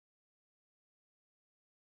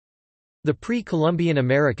 The pre-Columbian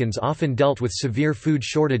Americans often dealt with severe food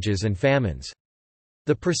shortages and famines.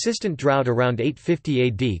 The persistent drought around 850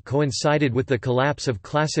 AD coincided with the collapse of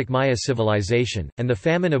classic Maya civilization, and the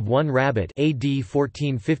famine of one rabbit AD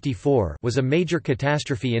 1454 was a major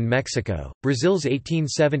catastrophe in Mexico. Brazil's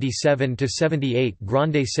 1877–78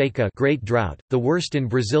 Grande Seca Great Drought, the worst in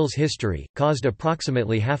Brazil's history, caused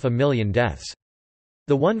approximately 500,000 deaths.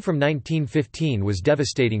 The one from 1915 was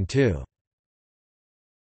devastating too.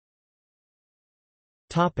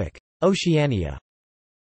 Oceania.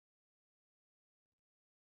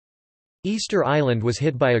 Easter Island was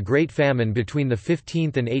hit by a great famine between the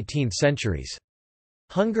 15th and 18th centuries.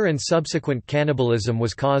 Hunger and subsequent cannibalism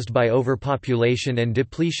was caused by overpopulation and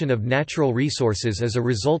depletion of natural resources as a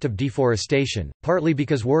result of deforestation, partly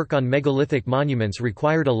because work on megalithic monuments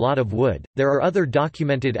required a lot of wood. There are other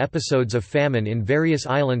documented episodes of famine in various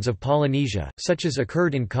islands of Polynesia, such as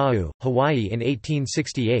occurred in Kau, Hawaii in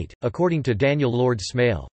 1868, according to Daniel Lord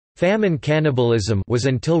Smale. Famine cannibalism was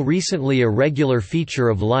until recently a regular feature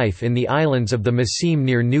of life in the islands of the Massim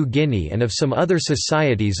near New Guinea and of some other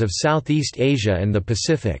societies of Southeast Asia and the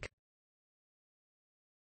Pacific.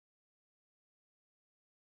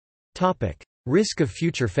 Risk of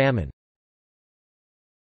future famine.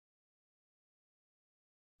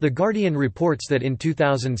 The Guardian reports that in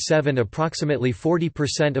 2007 approximately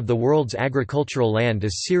 40% of the world's agricultural land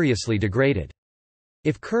is seriously degraded.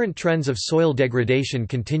 If current trends of soil degradation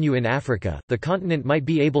continue in Africa, the continent might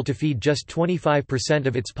be able to feed just 25%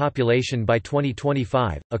 of its population by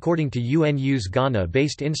 2025, according to UNU's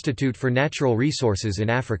Ghana-based Institute for Natural Resources in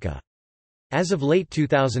Africa. As of late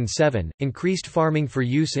 2007, increased farming for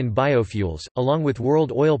use in biofuels, along with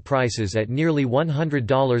world oil prices at nearly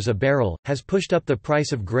 $100 a barrel, has pushed up the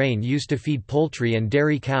price of grain used to feed poultry and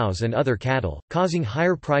dairy cows and other cattle, causing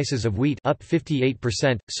higher prices of wheat up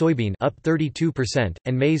 58%, soybean up 32%,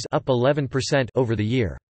 and maize up 11% over the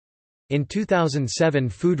year. In 2007,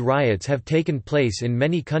 food riots have taken place in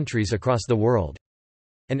many countries across the world.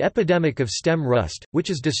 An epidemic of stem rust, which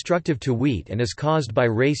is destructive to wheat and is caused by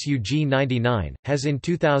race UG99, has in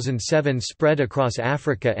 2007 spread across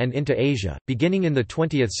Africa and into Asia. Beginning in the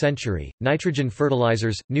 20th century, nitrogen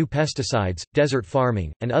fertilizers, new pesticides, desert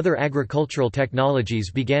farming, and other agricultural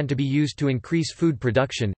technologies began to be used to increase food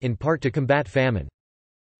production, in part to combat famine.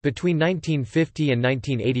 Between 1950 and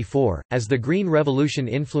 1984, as the Green Revolution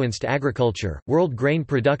influenced agriculture, world grain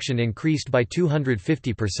production increased by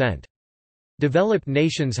 250%. Developed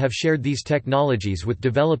nations have shared these technologies with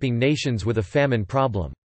developing nations with a famine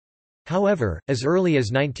problem. However, as early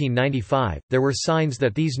as 1995, there were signs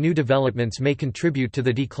that these new developments may contribute to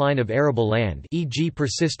the decline of arable land, e.g.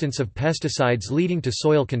 persistence of pesticides leading to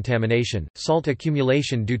soil contamination, salt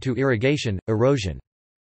accumulation due to irrigation, erosion.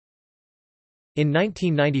 In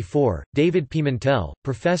 1994, David Pimentel,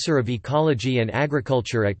 professor of ecology and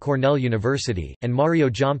agriculture at Cornell University, and Mario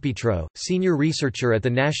Giampetro, senior researcher at the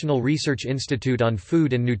National Research Institute on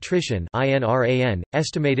Food and Nutrition (INRAN),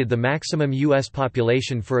 estimated the maximum U.S.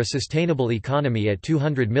 population for a sustainable economy at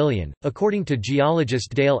 200 million. According to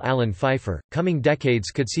geologist Dale Allen Pfeiffer, coming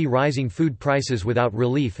decades could see rising food prices without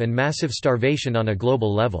relief and massive starvation on a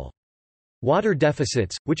global level. Water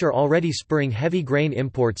deficits, which are already spurring heavy grain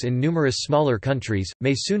imports in numerous smaller countries,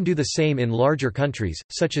 may soon do the same in larger countries,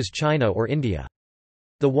 such as China or India.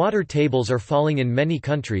 The water tables are falling in many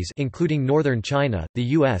countries including northern China,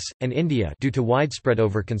 the US, and India due to widespread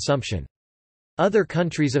overconsumption. Other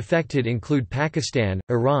countries affected include Pakistan,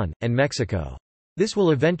 Iran, and Mexico. This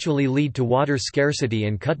will eventually lead to water scarcity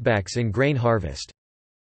and cutbacks in grain harvest.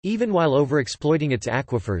 Even while overexploiting its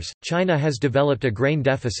aquifers, China has developed a grain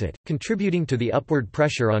deficit, contributing to the upward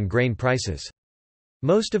pressure on grain prices.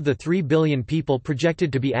 Most of the 3 billion people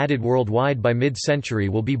projected to be added worldwide by mid-century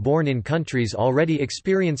will be born in countries already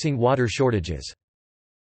experiencing water shortages.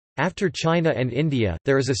 After China and India,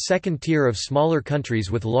 there is a second tier of smaller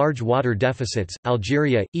countries with large water deficits: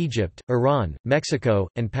 Algeria, Egypt, Iran, Mexico,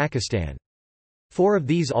 and Pakistan. 4 of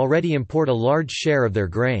these already import a large share of their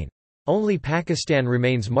grain. Only Pakistan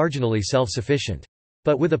remains marginally self-sufficient.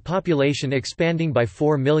 But with a population expanding by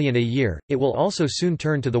 4 million a year, it will also soon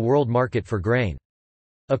turn to the world market for grain.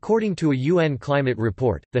 According to a UN climate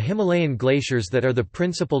report, the Himalayan glaciers that are the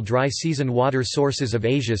principal dry season water sources of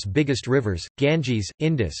Asia's biggest rivers, Ganges,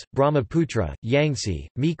 Indus, Brahmaputra, Yangtze,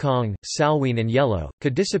 Mekong, Salween and Yellow,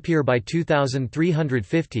 could disappear by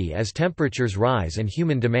 2350 as temperatures rise and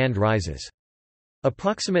human demand rises.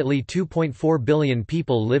 Approximately 2.4 billion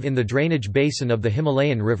people live in the drainage basin of the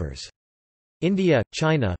Himalayan rivers. India,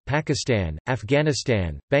 China, Pakistan,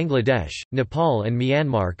 Afghanistan, Bangladesh, Nepal and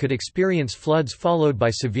Myanmar could experience floods followed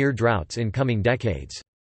by severe droughts in coming decades.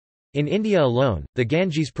 In India alone, the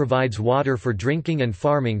Ganges provides water for drinking and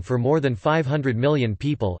farming for more than 500 million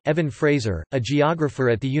people. Evan Fraser, a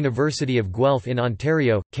geographer at the University of Guelph in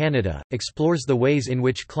Ontario, Canada, explores the ways in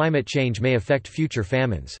which climate change may affect future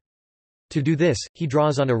famines. To do this, he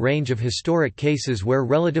draws on a range of historic cases where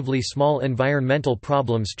relatively small environmental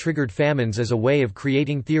problems triggered famines as a way of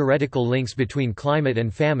creating theoretical links between climate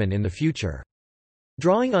and famine in the future.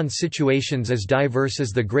 Drawing on situations as diverse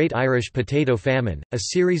as the Great Irish Potato Famine, a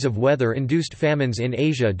series of weather-induced famines in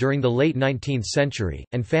Asia during the late 19th century,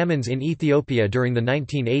 and famines in Ethiopia during the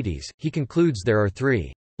 1980s, he concludes there are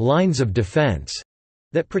 3 lines of defense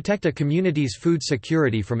that protect a community's food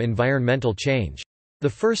security from environmental change. The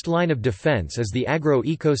first line of defense is the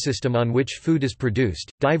agro-ecosystem on which food is produced.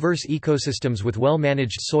 Diverse ecosystems with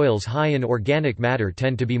well-managed soils high in organic matter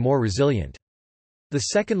tend to be more resilient. The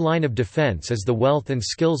second line of defense is the wealth and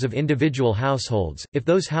skills of individual households. If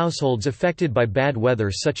those households affected by bad weather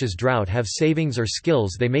such as drought have savings or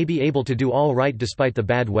skills, they may be able to do all right despite the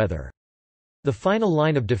bad weather. The final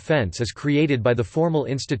line of defense is created by the formal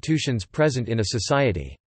institutions present in a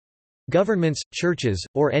society. Governments, churches,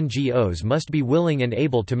 or NGOs must be willing and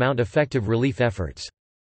able to mount effective relief efforts.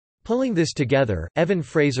 Pulling this together, Evan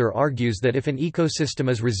Fraser argues that if an ecosystem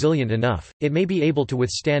is resilient enough, it may be able to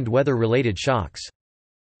withstand weather-related shocks.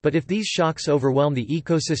 But if these shocks overwhelm the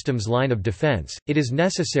ecosystem's line of defense, it is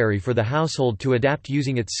necessary for the household to adapt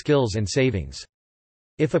using its skills and savings.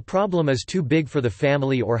 If a problem is too big for the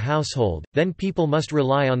family or household, then people must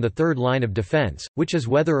rely on the third line of defense, which is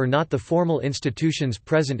whether or not the formal institutions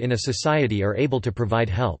present in a society are able to provide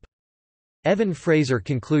help. Evan Fraser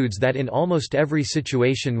concludes that in almost every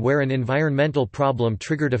situation where an environmental problem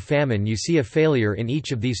triggered a famine, you see a failure in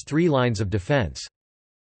each of these 3 lines of defense.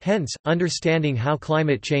 Hence, understanding how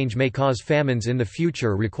climate change may cause famines in the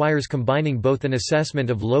future requires combining both an assessment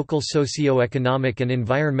of local socio-economic and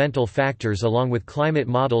environmental factors along with climate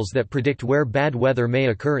models that predict where bad weather may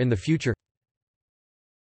occur in the future.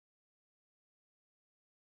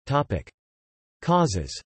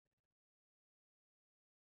 Causes.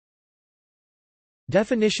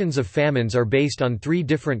 Definitions of famines are based on 3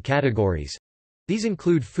 different categories. These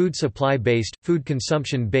include food supply-based, food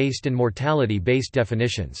consumption-based and mortality-based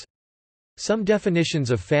definitions. Some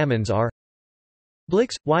definitions of famines are: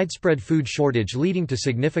 Blix – widespread food shortage leading to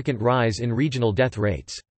significant rise in regional death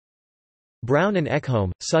rates. Brown and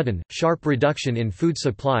Ekholm – sudden, sharp reduction in food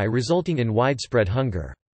supply resulting in widespread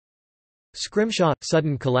hunger. Scrimshaw –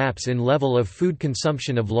 sudden collapse in level of food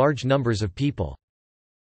consumption of large numbers of people.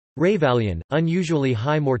 Ravallion, unusually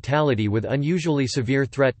high mortality with unusually severe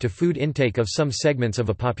threat to food intake of some segments of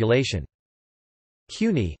a population.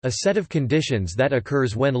 Cuny, a set of conditions that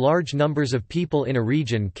occurs when large numbers of people in a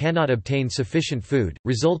region cannot obtain sufficient food,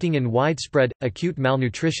 resulting in widespread, acute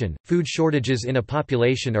malnutrition. Food shortages in a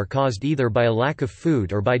population are caused either by a lack of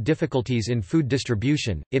food or by difficulties in food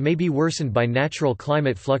distribution. It may be worsened by natural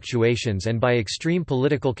climate fluctuations and by extreme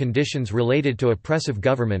political conditions related to oppressive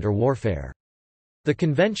government or warfare. The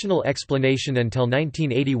conventional explanation until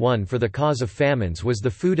 1981 for the cause of famines was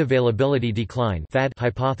the food availability decline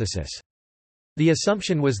hypothesis. The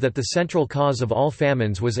assumption was that the central cause of all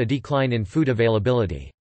famines was a decline in food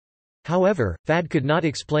availability. However, FAD could not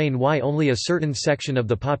explain why only a certain section of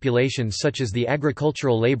the population such as the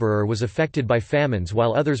agricultural laborer was affected by famines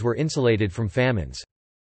while others were insulated from famines.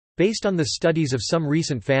 Based on the studies of some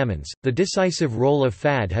recent famines, the decisive role of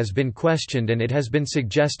fad has been questioned, and it has been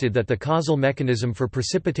suggested that the causal mechanism for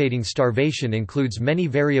precipitating starvation includes many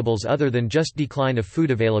variables other than just decline of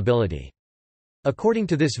food availability. According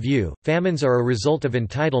to this view, famines are a result of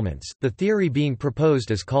entitlements. The theory being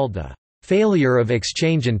proposed is called the failure of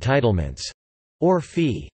exchange entitlements, or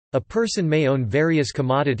fee. A person may own various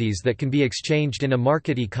commodities that can be exchanged in a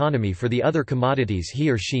market economy for the other commodities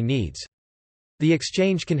he or she needs. The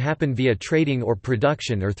exchange can happen via trading or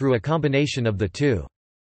production, or through a combination of the two.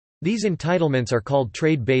 These entitlements are called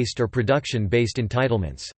trade-based or production-based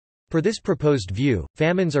entitlements. Per this proposed view,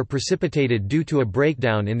 famines are precipitated due to a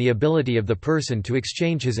breakdown in the ability of the person to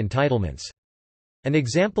exchange his entitlements. An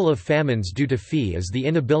example of famines due to fee is the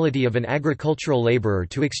inability of an agricultural laborer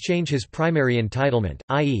to exchange his primary entitlement,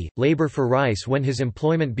 i.e., labor for rice, when his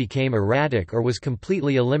employment became erratic or was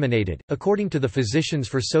completely eliminated. According to the Physicians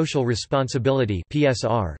for Social Responsibility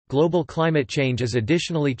 (PSR), global climate change is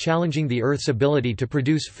additionally challenging the Earth's ability to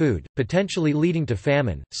produce food, potentially leading to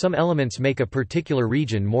famine. Some elements make a particular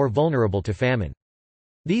region more vulnerable to famine.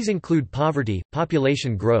 These include poverty,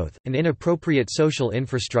 population growth, an inappropriate social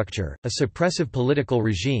infrastructure, a suppressive political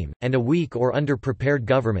regime, and a weak or underprepared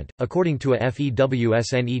government. According to a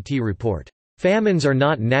FEWSNET report, famines are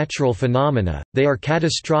not natural phenomena, they are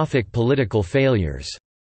catastrophic political failures.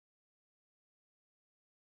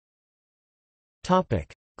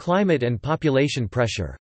 Topic: Climate and population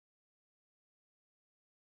pressure.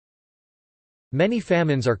 Many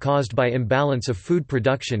famines are caused by imbalance of food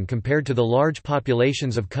production compared to the large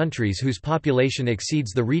populations of countries whose population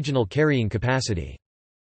exceeds the regional carrying capacity.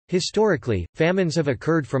 Historically, famines have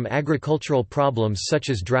occurred from agricultural problems such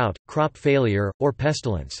as drought, crop failure, or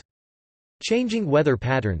pestilence. Changing weather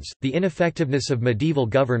patterns, the ineffectiveness of medieval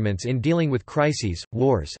governments in dealing with crises,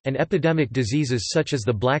 wars, and epidemic diseases such as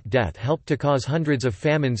the Black Death helped to cause hundreds of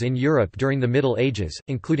famines in Europe during the Middle Ages,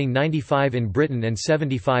 including 95 in Britain and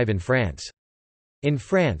 75 in France. In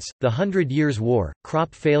France, the Hundred Years' War,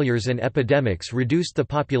 crop failures and epidemics reduced the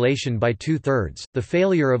population by 2/3. The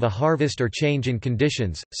failure of a harvest or change in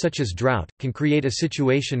conditions, such as drought, can create a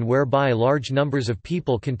situation whereby large numbers of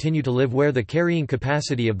people continue to live where the carrying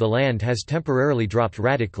capacity of the land has temporarily dropped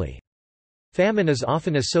radically. Famine is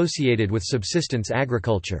often associated with subsistence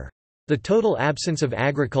agriculture. The total absence of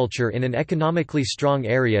agriculture in an economically strong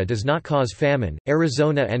area does not cause famine.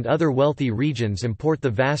 Arizona and other wealthy regions import the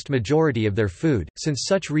vast majority of their food, since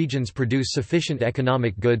such regions produce sufficient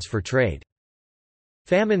economic goods for trade.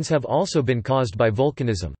 Famines have also been caused by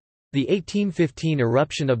volcanism. The 1815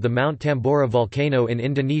 eruption of the Mount Tambora volcano in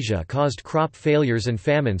Indonesia caused crop failures and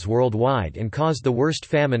famines worldwide and caused the worst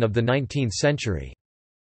famine of the 19th century.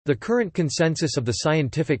 The current consensus of the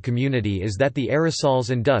scientific community is that the aerosols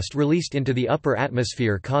and dust released into the upper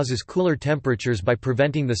atmosphere causes cooler temperatures by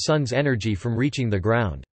preventing the sun's energy from reaching the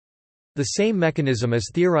ground. The same mechanism is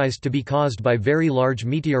theorized to be caused by very large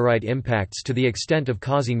meteorite impacts to the extent of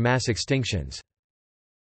causing mass extinctions.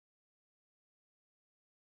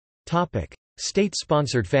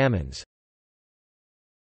 State-sponsored famines.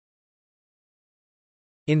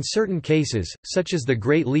 In certain cases, such as the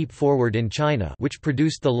Great Leap Forward in China, which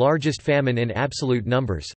produced the largest famine in absolute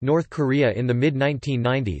numbers, North Korea in the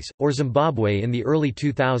mid-1990s, or Zimbabwe in the early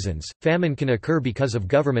 2000s, famine can occur because of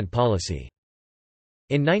government policy.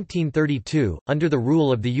 In 1932, under the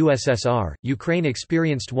rule of the USSR, Ukraine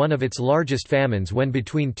experienced one of its largest famines when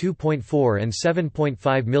between 2.4 and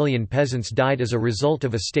 7.5 million peasants died as a result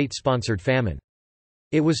of a state-sponsored famine.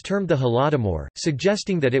 It was termed the Holodomor,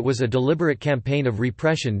 suggesting that it was a deliberate campaign of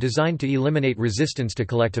repression designed to eliminate resistance to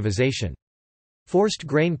collectivization. Forced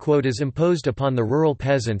grain quotas imposed upon the rural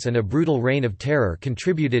peasants and a brutal reign of terror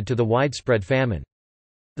contributed to the widespread famine.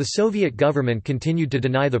 The Soviet government continued to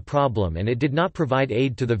deny the problem, and it did not provide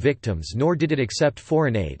aid to the victims, nor did it accept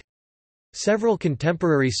foreign aid. Several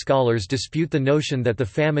contemporary scholars dispute the notion that the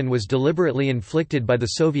famine was deliberately inflicted by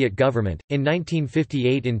the Soviet government. In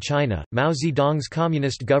 1958 in China, Mao Zedong's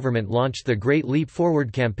communist government launched the Great Leap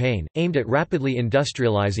Forward campaign, aimed at rapidly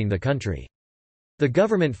industrializing the country. The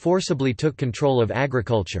government forcibly took control of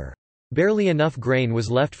agriculture. Barely enough grain was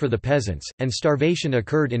left for the peasants, and starvation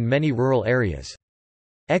occurred in many rural areas.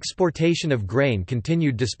 Exportation of grain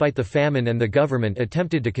continued despite the famine, and the government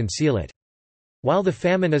attempted to conceal it. While the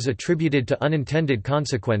famine is attributed to unintended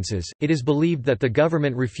consequences, it is believed that the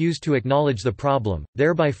government refused to acknowledge the problem,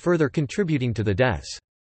 thereby further contributing to the deaths.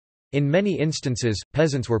 In many instances,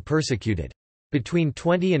 peasants were persecuted. Between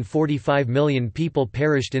 20 and 45 million people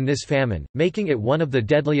perished in this famine, making it one of the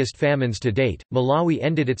deadliest famines to date. Malawi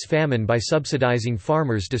ended its famine by subsidizing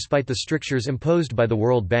farmers despite the strictures imposed by the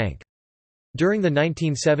World Bank. During the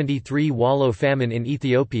 1973 Wallo famine in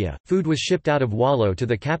Ethiopia, food was shipped out of Wallo to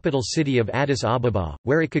the capital city of Addis Ababa,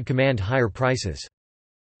 where it could command higher prices.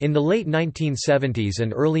 In the late 1970s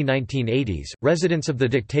and early 1980s, residents of the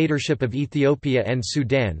dictatorship of Ethiopia and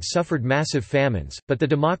Sudan suffered massive famines, but the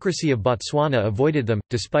democracy of Botswana avoided them,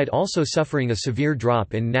 despite also suffering a severe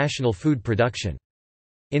drop in national food production.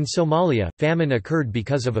 In Somalia, famine occurred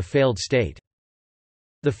because of a failed state.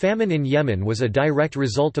 The famine in Yemen was a direct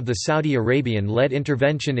result of the Saudi Arabian-led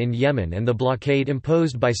intervention in Yemen and the blockade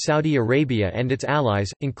imposed by Saudi Arabia and its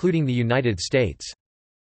allies, including the United States.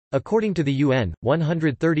 According to the UN,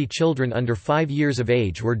 130 children under 5 years of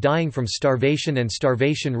age were dying from starvation and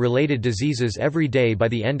starvation-related diseases every day by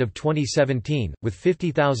the end of 2017, with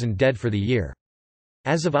 50,000 dead for the year.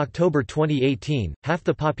 As of October 2018, half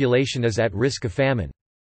the population is at risk of famine.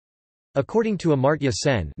 According to Amartya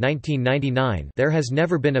Sen 1999, there has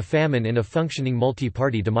never been a famine in a functioning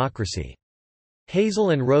multi-party democracy. Hazel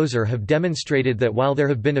and Roser have demonstrated that while there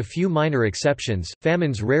have been a few minor exceptions,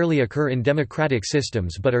 famines rarely occur in democratic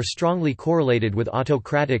systems but are strongly correlated with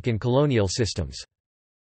autocratic and colonial systems.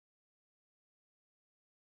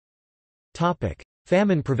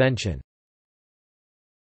 Famine prevention.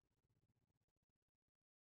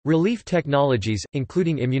 Relief technologies,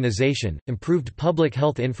 including immunization, improved public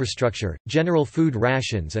health infrastructure, general food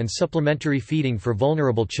rations and supplementary feeding for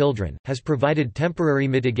vulnerable children, has provided temporary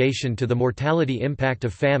mitigation to the mortality impact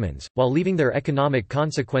of famines, while leaving their economic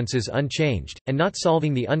consequences unchanged, and not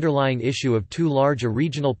solving the underlying issue of too large a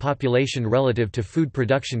regional population relative to food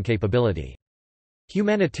production capability.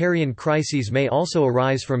 Humanitarian crises may also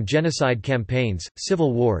arise from genocide campaigns,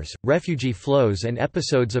 civil wars, refugee flows and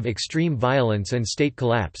episodes of extreme violence and state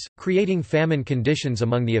collapse, creating famine conditions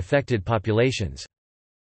among the affected populations.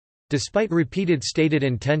 Despite repeated stated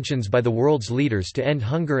intentions by the world's leaders to end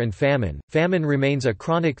hunger and famine, famine remains a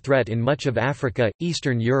chronic threat in much of Africa,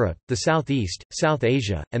 Eastern Europe, the Southeast, South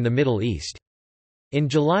Asia, and the Middle East. In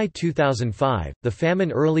July 2005, the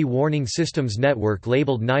Famine Early Warning Systems Network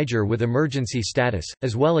labeled Niger with emergency status,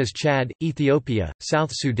 as well as Chad, Ethiopia, South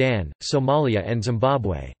Sudan, Somalia and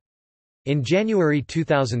Zimbabwe. In January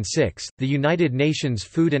 2006, the United Nations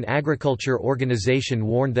Food and Agriculture Organization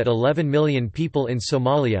warned that 11 million people in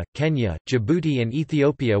Somalia, Kenya, Djibouti and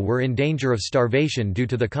Ethiopia were in danger of starvation due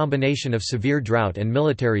to the combination of severe drought and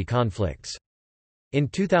military conflicts. In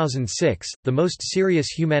 2006, the most serious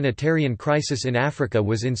humanitarian crisis in Africa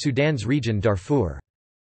was in Sudan's region Darfur.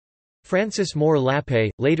 Francis Moore Lappé,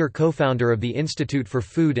 later co-founder of the Institute for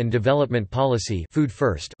Food and Development Policy Food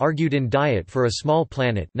First, argued in Diet for a Small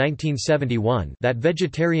Planet 1971 that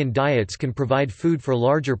vegetarian diets can provide food for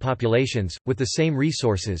larger populations, with the same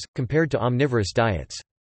resources, compared to omnivorous diets.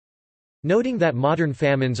 Noting that modern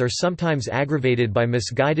famines are sometimes aggravated by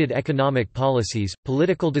misguided economic policies,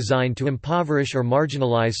 political design to impoverish or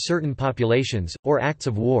marginalize certain populations, or acts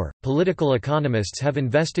of war, political economists have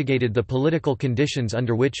investigated the political conditions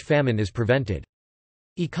under which famine is prevented.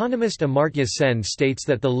 Economist Amartya Sen states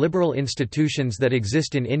that the liberal institutions that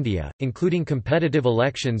exist in India, including competitive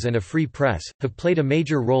elections and a free press, have played a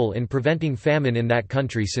major role in preventing famine in that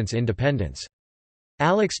country since independence.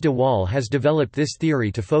 Alex de Waal has developed this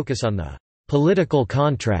theory to focus on the political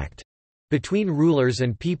contract between rulers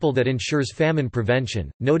and people that ensures famine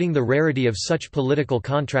prevention, noting the rarity of such political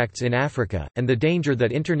contracts in Africa, and the danger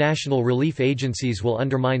that international relief agencies will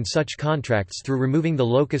undermine such contracts through removing the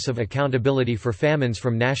locus of accountability for famines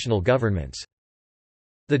from national governments.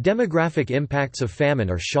 The demographic impacts of famine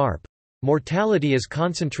are sharp. Mortality is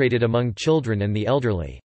concentrated among children and the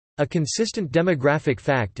elderly. A consistent demographic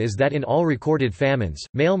fact is that in all recorded famines,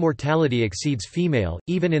 male mortality exceeds female,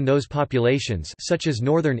 even in those populations such as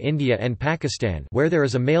northern India and Pakistan where there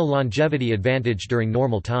is a male longevity advantage during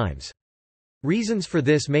normal times. Reasons for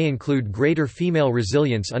this may include greater female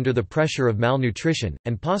resilience under the pressure of malnutrition,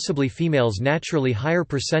 and possibly females' naturally higher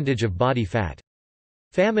percentage of body fat.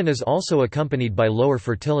 Famine is also accompanied by lower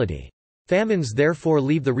fertility. Famines therefore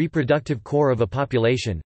leave the reproductive core of a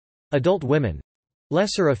population—adult women,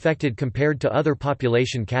 lesser affected compared to other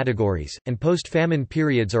population categories, and post-famine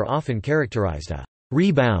periods are often characterized a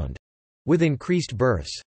rebound with increased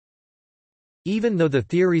births. Even though the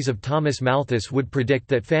theories of Thomas Malthus would predict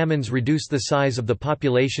that famines reduce the size of the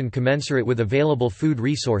population commensurate with available food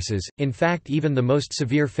resources, in fact even the most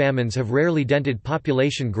severe famines have rarely dented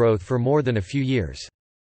population growth for more than a few years.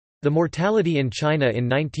 The mortality in China in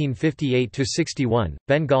 1958–61,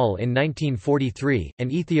 Bengal in 1943,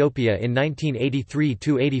 and Ethiopia in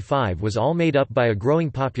 1983–85 was all made up by a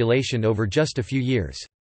growing population over just a few years.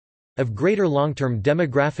 Of greater long-term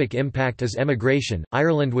demographic impact is emigration.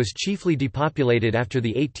 Ireland was chiefly depopulated after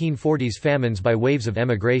the 1840s famines by waves of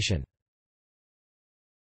emigration.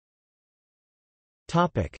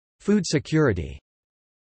 Food security.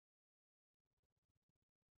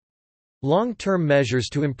 Long-term measures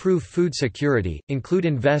to improve food security include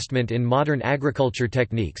investment in modern agriculture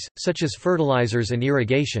techniques, such as fertilizers and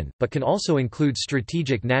irrigation, but can also include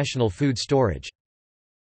strategic national food storage.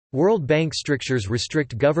 World Bank strictures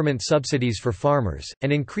restrict government subsidies for farmers,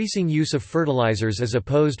 and increasing use of fertilizers is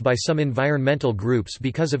opposed by some environmental groups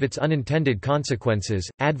because of its unintended consequences,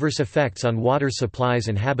 adverse effects on water supplies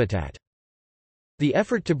and habitat. The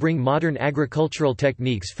effort to bring modern agricultural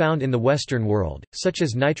techniques found in the Western world, such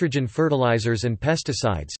as nitrogen fertilizers and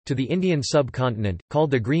pesticides, to the Indian subcontinent,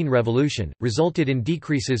 called the Green Revolution, resulted in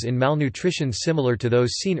decreases in malnutrition similar to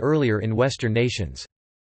those seen earlier in Western nations.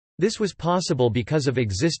 This was possible because of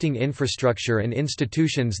existing infrastructure and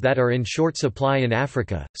institutions that are in short supply in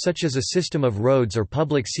Africa, such as a system of roads or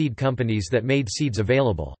public seed companies that made seeds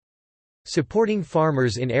available. Supporting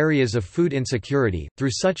farmers in areas of food insecurity,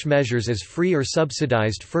 through such measures as free or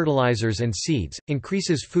subsidized fertilizers and seeds,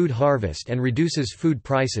 increases food harvest and reduces food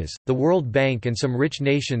prices. The World Bank and some rich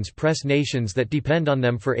nations press nations that depend on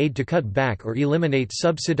them for aid to cut back or eliminate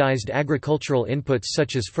subsidized agricultural inputs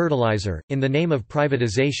such as fertilizer, in the name of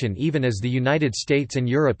privatization, even as the United States and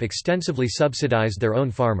Europe extensively subsidized their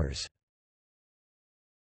own farmers.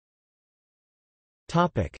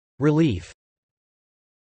 Relief.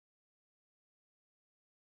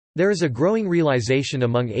 There is a growing realization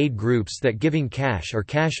among aid groups that giving cash or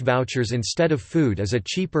cash vouchers instead of food is a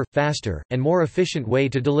cheaper, faster, and more efficient way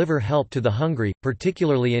to deliver help to the hungry,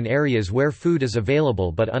 particularly in areas where food is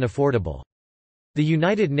available but unaffordable. The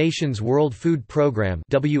United Nations World Food Programme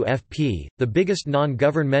 (WFP), the biggest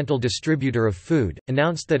non-governmental distributor of food,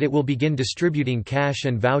 announced that it will begin distributing cash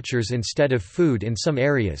and vouchers instead of food in some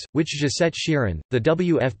areas, which Gisette Chiron, the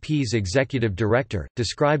WFP's executive director,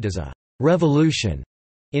 described as a revolution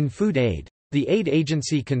in food aid. The aid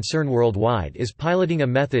agency Concern Worldwide is piloting a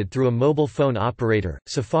method through a mobile phone operator,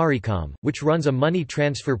 Safaricom, which runs a money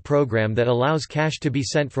transfer program that allows cash to be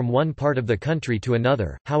sent from one part of the country to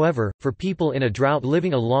another. However, for people in a drought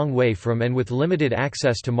living a long way from and with limited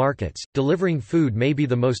access to markets, delivering food may be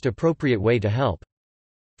the most appropriate way to help.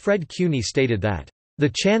 Fred Cuny stated that,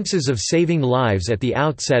 "The chances of saving lives at the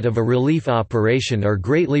outset of a relief operation are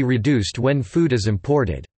greatly reduced when food is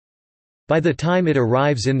imported. By the time it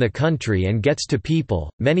arrives in the country and gets to people,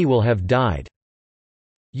 many will have died."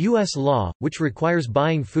 U.S. law, which requires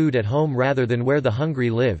buying food at home rather than where the hungry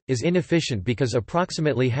live, is inefficient because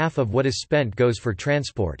approximately half of what is spent goes for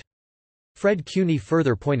transport. Fred Cuny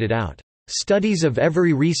further pointed out, "Studies of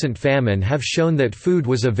every recent famine have shown that food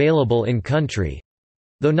was available in country,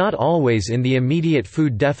 though not always in the immediate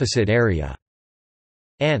food deficit area.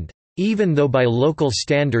 And even though by local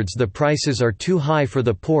standards the prices are too high for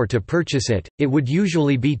the poor to purchase it, it would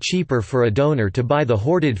usually be cheaper for a donor to buy the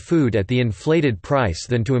hoarded food at the inflated price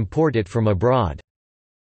than to import it from abroad."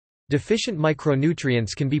 Deficient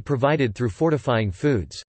micronutrients can be provided through fortifying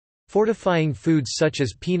foods. Fortifying foods such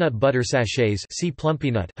as peanut butter sachets see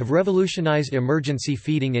Plumpynut have revolutionized emergency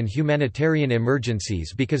feeding in humanitarian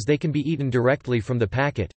emergencies because they can be eaten directly from the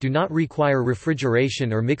packet, do not require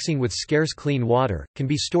refrigeration or mixing with scarce clean water, can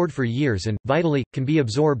be stored for years and, vitally, can be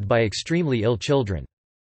absorbed by extremely ill children.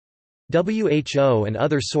 WHO and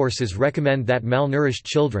other sources recommend that malnourished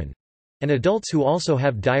children—and adults who also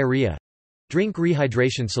have diarrhea—drink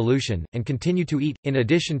rehydration solution, and continue to eat, in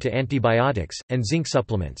addition to antibiotics, and zinc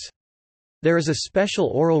supplements. There is a special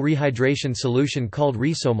oral rehydration solution called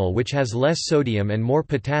Resomel which has less sodium and more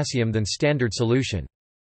potassium than standard solution.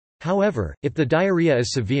 However, if the diarrhea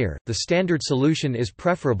is severe, the standard solution is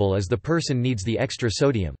preferable as the person needs the extra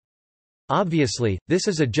sodium. Obviously, this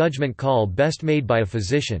is a judgment call best made by a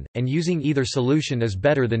physician, and using either solution is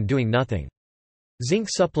better than doing nothing. Zinc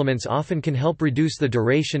supplements often can help reduce the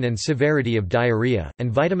duration and severity of diarrhea,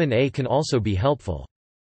 and vitamin A can also be helpful.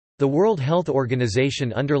 The World Health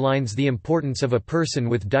Organization underlines the importance of a person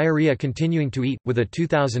with diarrhea continuing to eat, with a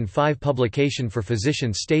 2005 publication for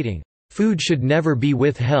physicians stating, "Food should never be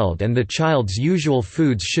withheld and the child's usual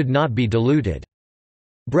foods should not be diluted.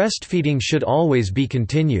 Breastfeeding should always be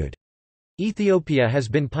continued." Ethiopia has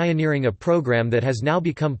been pioneering a program that has now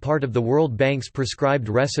become part of the World Bank's prescribed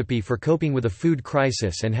recipe for coping with a food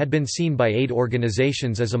crisis and had been seen by aid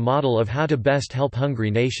organizations as a model of how to best help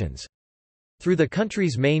hungry nations. Through the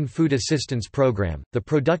country's main food assistance program, the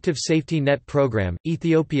Productive Safety Net program,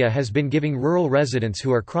 Ethiopia has been giving rural residents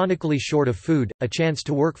who are chronically short of food, a chance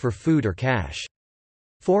to work for food or cash.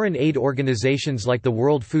 Foreign aid organizations like the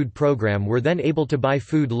World Food Programme were then able to buy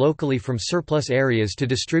food locally from surplus areas to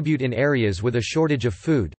distribute in areas with a shortage of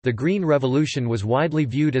food. The Green Revolution was widely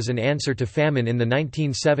viewed as an answer to famine in the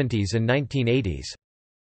 1970s and 1980s.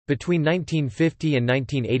 Between 1950 and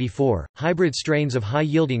 1984, hybrid strains of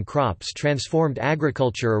high-yielding crops transformed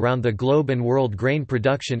agriculture around the globe and world grain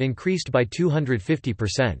production increased by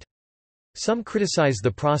 250%. Some criticize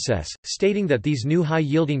the process, stating that these new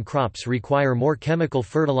high-yielding crops require more chemical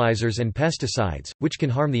fertilizers and pesticides, which can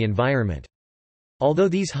harm the environment. Although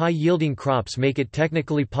these high-yielding crops make it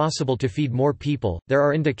technically possible to feed more people, there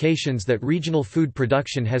are indications that regional food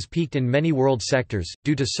production has peaked in many world sectors,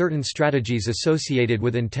 due to certain strategies associated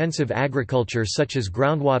with intensive agriculture such as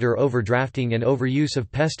groundwater overdrafting and overuse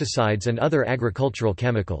of pesticides and other agricultural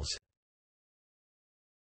chemicals.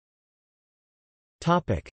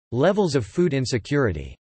 Levels of food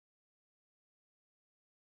insecurity.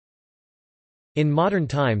 In modern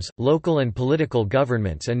times, local and political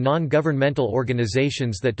governments and non-governmental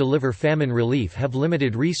organizations that deliver famine relief have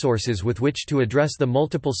limited resources with which to address the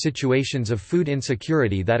multiple situations of food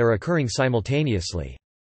insecurity that are occurring simultaneously.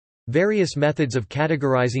 Various methods of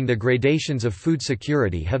categorizing the gradations of food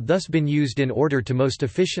security have thus been used in order to most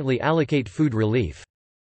efficiently allocate food relief.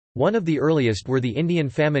 One of the earliest were the Indian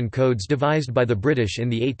famine codes devised by the British in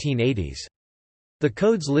the 1880s. The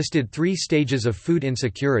codes listed 3 stages of food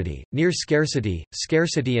insecurity: near scarcity,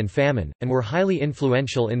 scarcity and famine, and were highly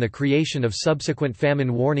influential in the creation of subsequent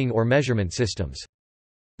famine warning or measurement systems.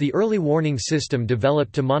 The early warning system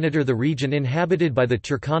developed to monitor the region inhabited by the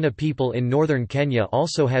Turkana people in northern Kenya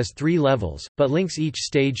also has 3 levels, but links each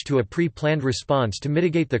stage to a pre-planned response to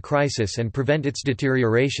mitigate the crisis and prevent its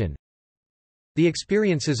deterioration. The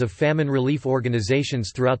experiences of famine relief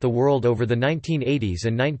organizations throughout the world over the 1980s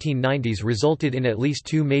and 1990s resulted in at least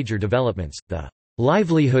 2 major developments: the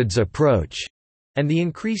livelihoods approach and the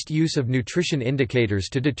increased use of nutrition indicators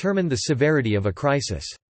to determine the severity of a crisis.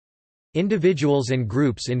 Individuals and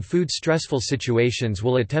groups in food-stressful situations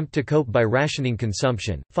will attempt to cope by rationing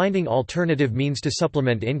consumption, finding alternative means to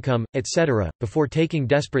supplement income, etc., before taking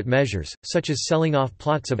desperate measures, such as selling off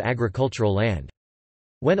plots of agricultural land.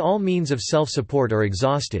 When all means of self-support are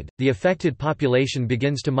exhausted, the affected population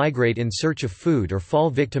begins to migrate in search of food or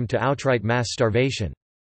fall victim to outright mass starvation.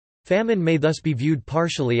 Famine may thus be viewed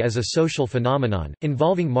partially as a social phenomenon,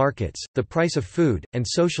 involving markets, the price of food, and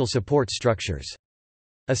social support structures.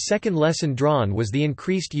 A second lesson drawn was the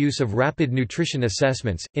increased use of rapid nutrition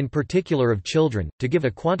assessments, in particular of children, to give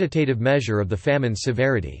a quantitative measure of the famine's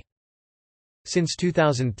severity. Since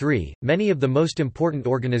 2003, many of the most important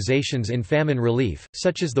organizations in famine relief,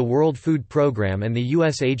 such as the World Food Programme and the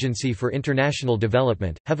U.S. Agency for International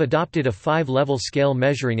Development, have adopted a 5-level scale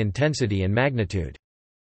measuring intensity and magnitude.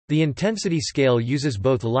 The intensity scale uses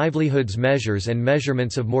both livelihoods measures and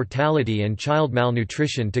measurements of mortality and child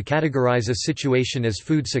malnutrition to categorize a situation as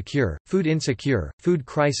food secure, food insecure, food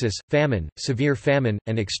crisis, famine, severe famine,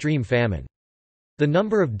 and extreme famine. The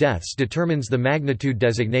number of deaths determines the magnitude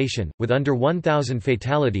designation, with under 1,000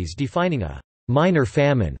 fatalities defining a minor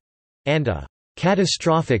famine and a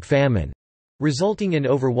catastrophic famine, resulting in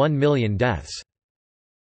over 1 million deaths.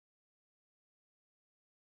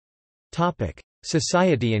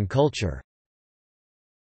 Society and culture.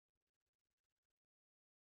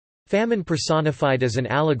 Famine personified as an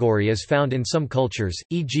allegory is found in some cultures,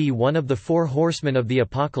 e.g. one of the 4 horsemen of the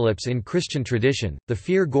apocalypse in Christian tradition, the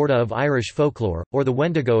Fear Gorda of Irish folklore, or the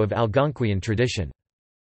Wendigo of Algonquian tradition.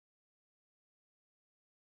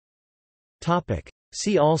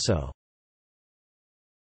 See also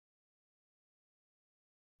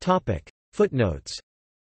Footnotes.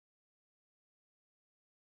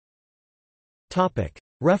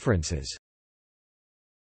 References.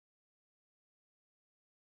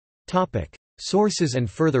 Sources and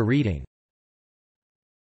further reading.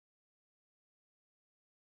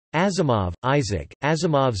 Asimov, Isaac,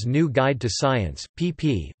 Asimov's New Guide to Science,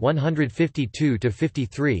 pp.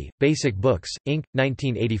 152–53, Basic Books, Inc.,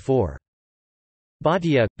 1984.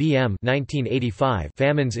 Bhatia, B.M. 1985.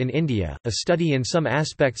 Famines in India, A Study in Some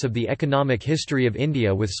Aspects of the Economic History of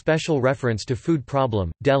India with Special Reference to Food Problem,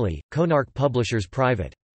 Delhi, Konark Publishers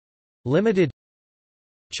Private. Limited.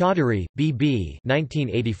 Chaudhary, B.B.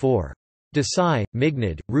 1984. Desai,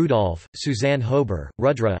 Mignad, Rudolph, Suzanne Hober,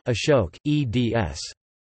 Rudra, Ashok, eds.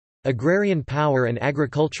 Agrarian Power and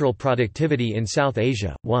Agricultural Productivity in South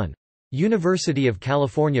Asia, 1. University of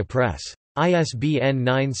California Press. ISBN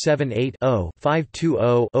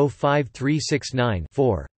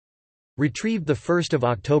 978-0-520-05369-4. Retrieved 1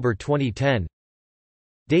 October 2010.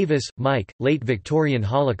 Davis, Mike, Late Victorian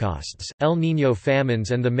Holocausts, El Niño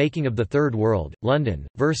Famines and the Making of the Third World, London,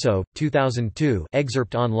 Verso, 2002.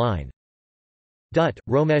 Excerpt online.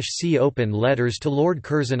 Romesh C. Open Letters to Lord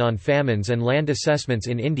Curzon on Famines and Land Assessments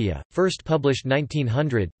in India, first published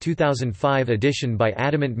 1900, 2005 edition by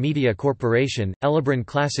Adamant Media Corporation, Elibran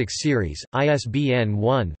Classics Series, ISBN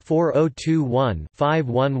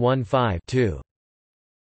 1-4021-5115-2.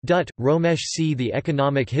 Romesh C. The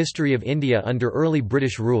Economic History of India Under Early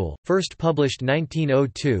British Rule, first published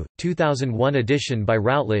 1902, 2001 edition by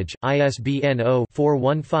Routledge, ISBN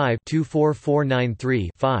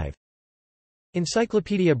 0-415-24493-5.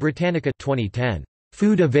 Encyclopædia Britannica 2010.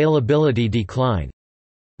 Food Availability Decline.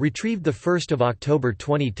 Retrieved 1 October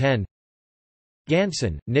 2010.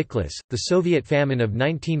 Ganson, Nicholas, The Soviet Famine of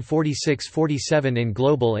 1946–47 in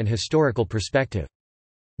Global and Historical Perspective.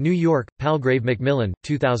 New York, Palgrave Macmillan,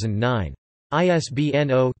 2009. ISBN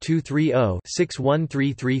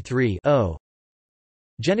 0-230-61333-0.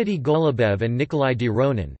 Gennady Golubev and Nikolai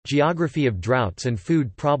Dironin, Geography of Droughts and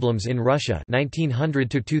Food Problems in Russia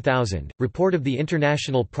 1900–2000, Report of the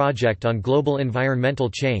International Project on Global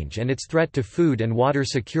Environmental Change and its Threat to Food and Water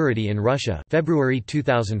Security in Russia February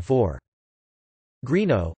 2004.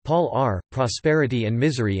 Greenough, Paul R., Prosperity and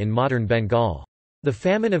Misery in Modern Bengal. The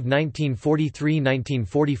Famine of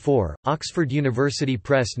 1943–1944, Oxford University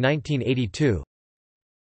Press 1982.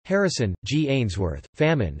 Harrison, G. Ainsworth,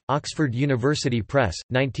 Famine, Oxford University Press,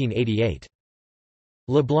 1988.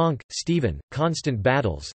 LeBlanc, Stephen, Constant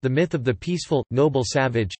Battles, The Myth of the Peaceful, Noble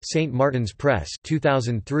Savage, St. Martin's Press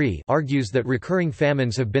 2003 argues that recurring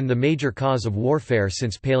famines have been the major cause of warfare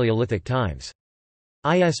since Paleolithic times.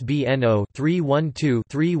 ISBN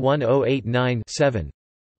 0-312-31089-7.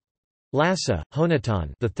 Lassa,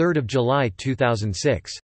 Honatan, the 3rd of July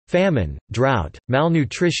 2006. Famine, Drought,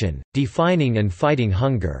 Malnutrition, Defining and Fighting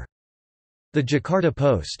Hunger. The Jakarta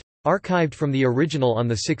Post. Archived from the original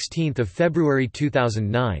on 16 February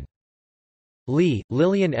 2009. Lee,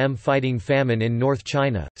 Lillian M. Fighting Famine in North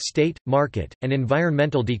China, State, Market, and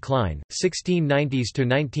Environmental Decline,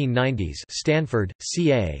 1690s–1990s Stanford,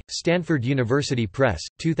 CA, Stanford University Press,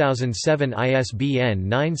 2007 ISBN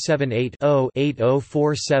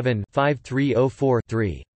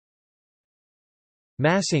 978-0-8047-5304-3.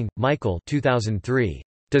 Massing, Michael 2003.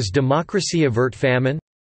 Does Democracy Avert Famine?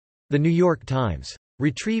 The New York Times.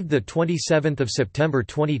 Retrieved 27 September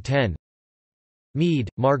 2010. Mead,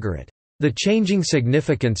 Margaret. The Changing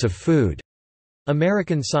Significance of Food.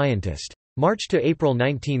 American Scientist. March to April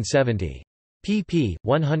 1970. pp.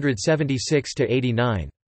 176–89.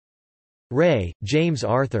 Ray, James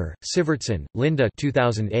Arthur, Sivertson, Linda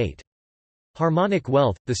 2008. Harmonic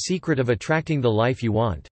Wealth, The Secret of Attracting the Life You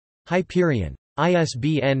Want. Hyperion.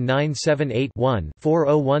 ISBN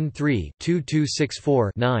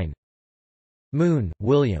 978-1-4013-2264-9. Moon,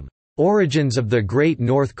 William. Origins of the Great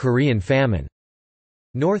North Korean Famine.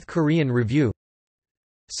 North Korean Review.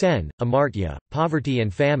 Sen, Amartya, Poverty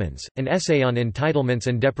and Famines, An Essay on Entitlements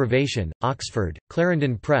and Deprivation, Oxford,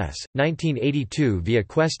 Clarendon Press, 1982 via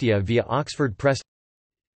Questia via Oxford Press.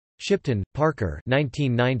 Shipton, Parker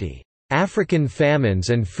 1990. African Famines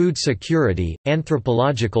and Food Security,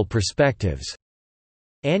 Anthropological Perspectives.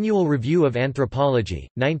 Annual Review of Anthropology,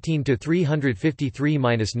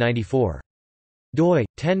 19–353–94. doi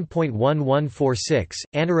 10.1146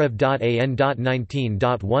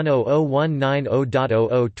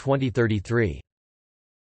 anarev.an.19.10019.00 2033.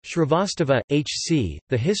 Shrivastava, H. C.,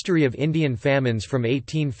 The History of Indian Famines from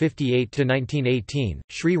 1858 to 1918,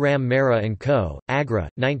 Sri Ram Mehra & Co., Agra,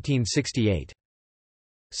 1968.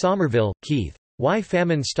 Somerville, Keith. Why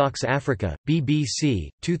Famine Stalks Africa,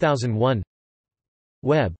 BBC, 2001.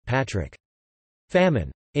 Webb, Patrick.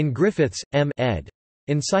 Famine. In Griffiths, M. ed.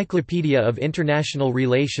 Encyclopedia of International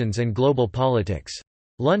Relations and Global Politics.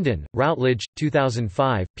 London, Routledge,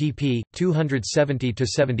 2005, pp.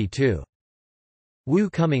 270–72. Wu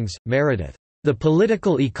Cummings, Meredith. The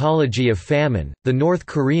Political Ecology of Famine, The North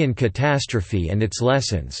Korean Catastrophe and Its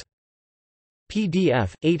Lessons.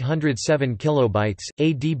 PDF, 807 kilobytes,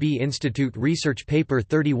 ADB Institute Research Paper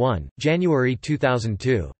 31, January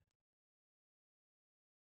 2002.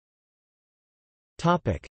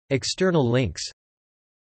 External links.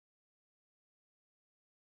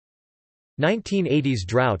 1980s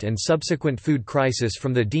Drought and Subsequent Food Crisis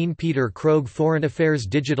from the Dean Peter Krogh Foreign Affairs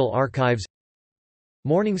Digital Archives.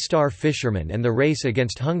 Morning Star Fisherman and the Race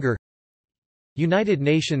Against Hunger. United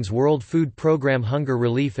Nations World Food Programme Hunger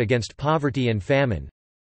Relief Against Poverty and Famine.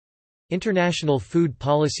 International Food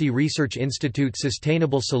Policy Research Institute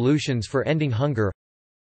Sustainable Solutions for Ending Hunger.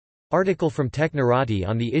 Article from Technorati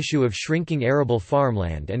on the issue of shrinking arable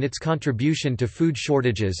farmland and its contribution to food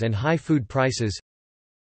shortages and high food prices.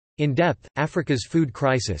 In Depth, Africa's Food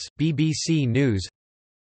Crisis, BBC News.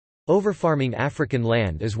 Overfarming African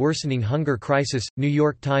Land is Worsening Hunger Crisis, New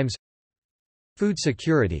York Times. Food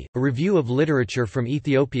Security, A Review of Literature from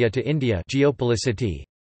Ethiopia to India Geopoliticity.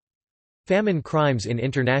 Famine Crimes in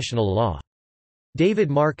International Law. David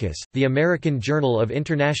Marcus, The American Journal of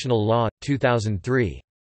International Law, 2003.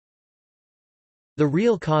 The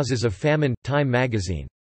Real Causes of Famine, Time magazine.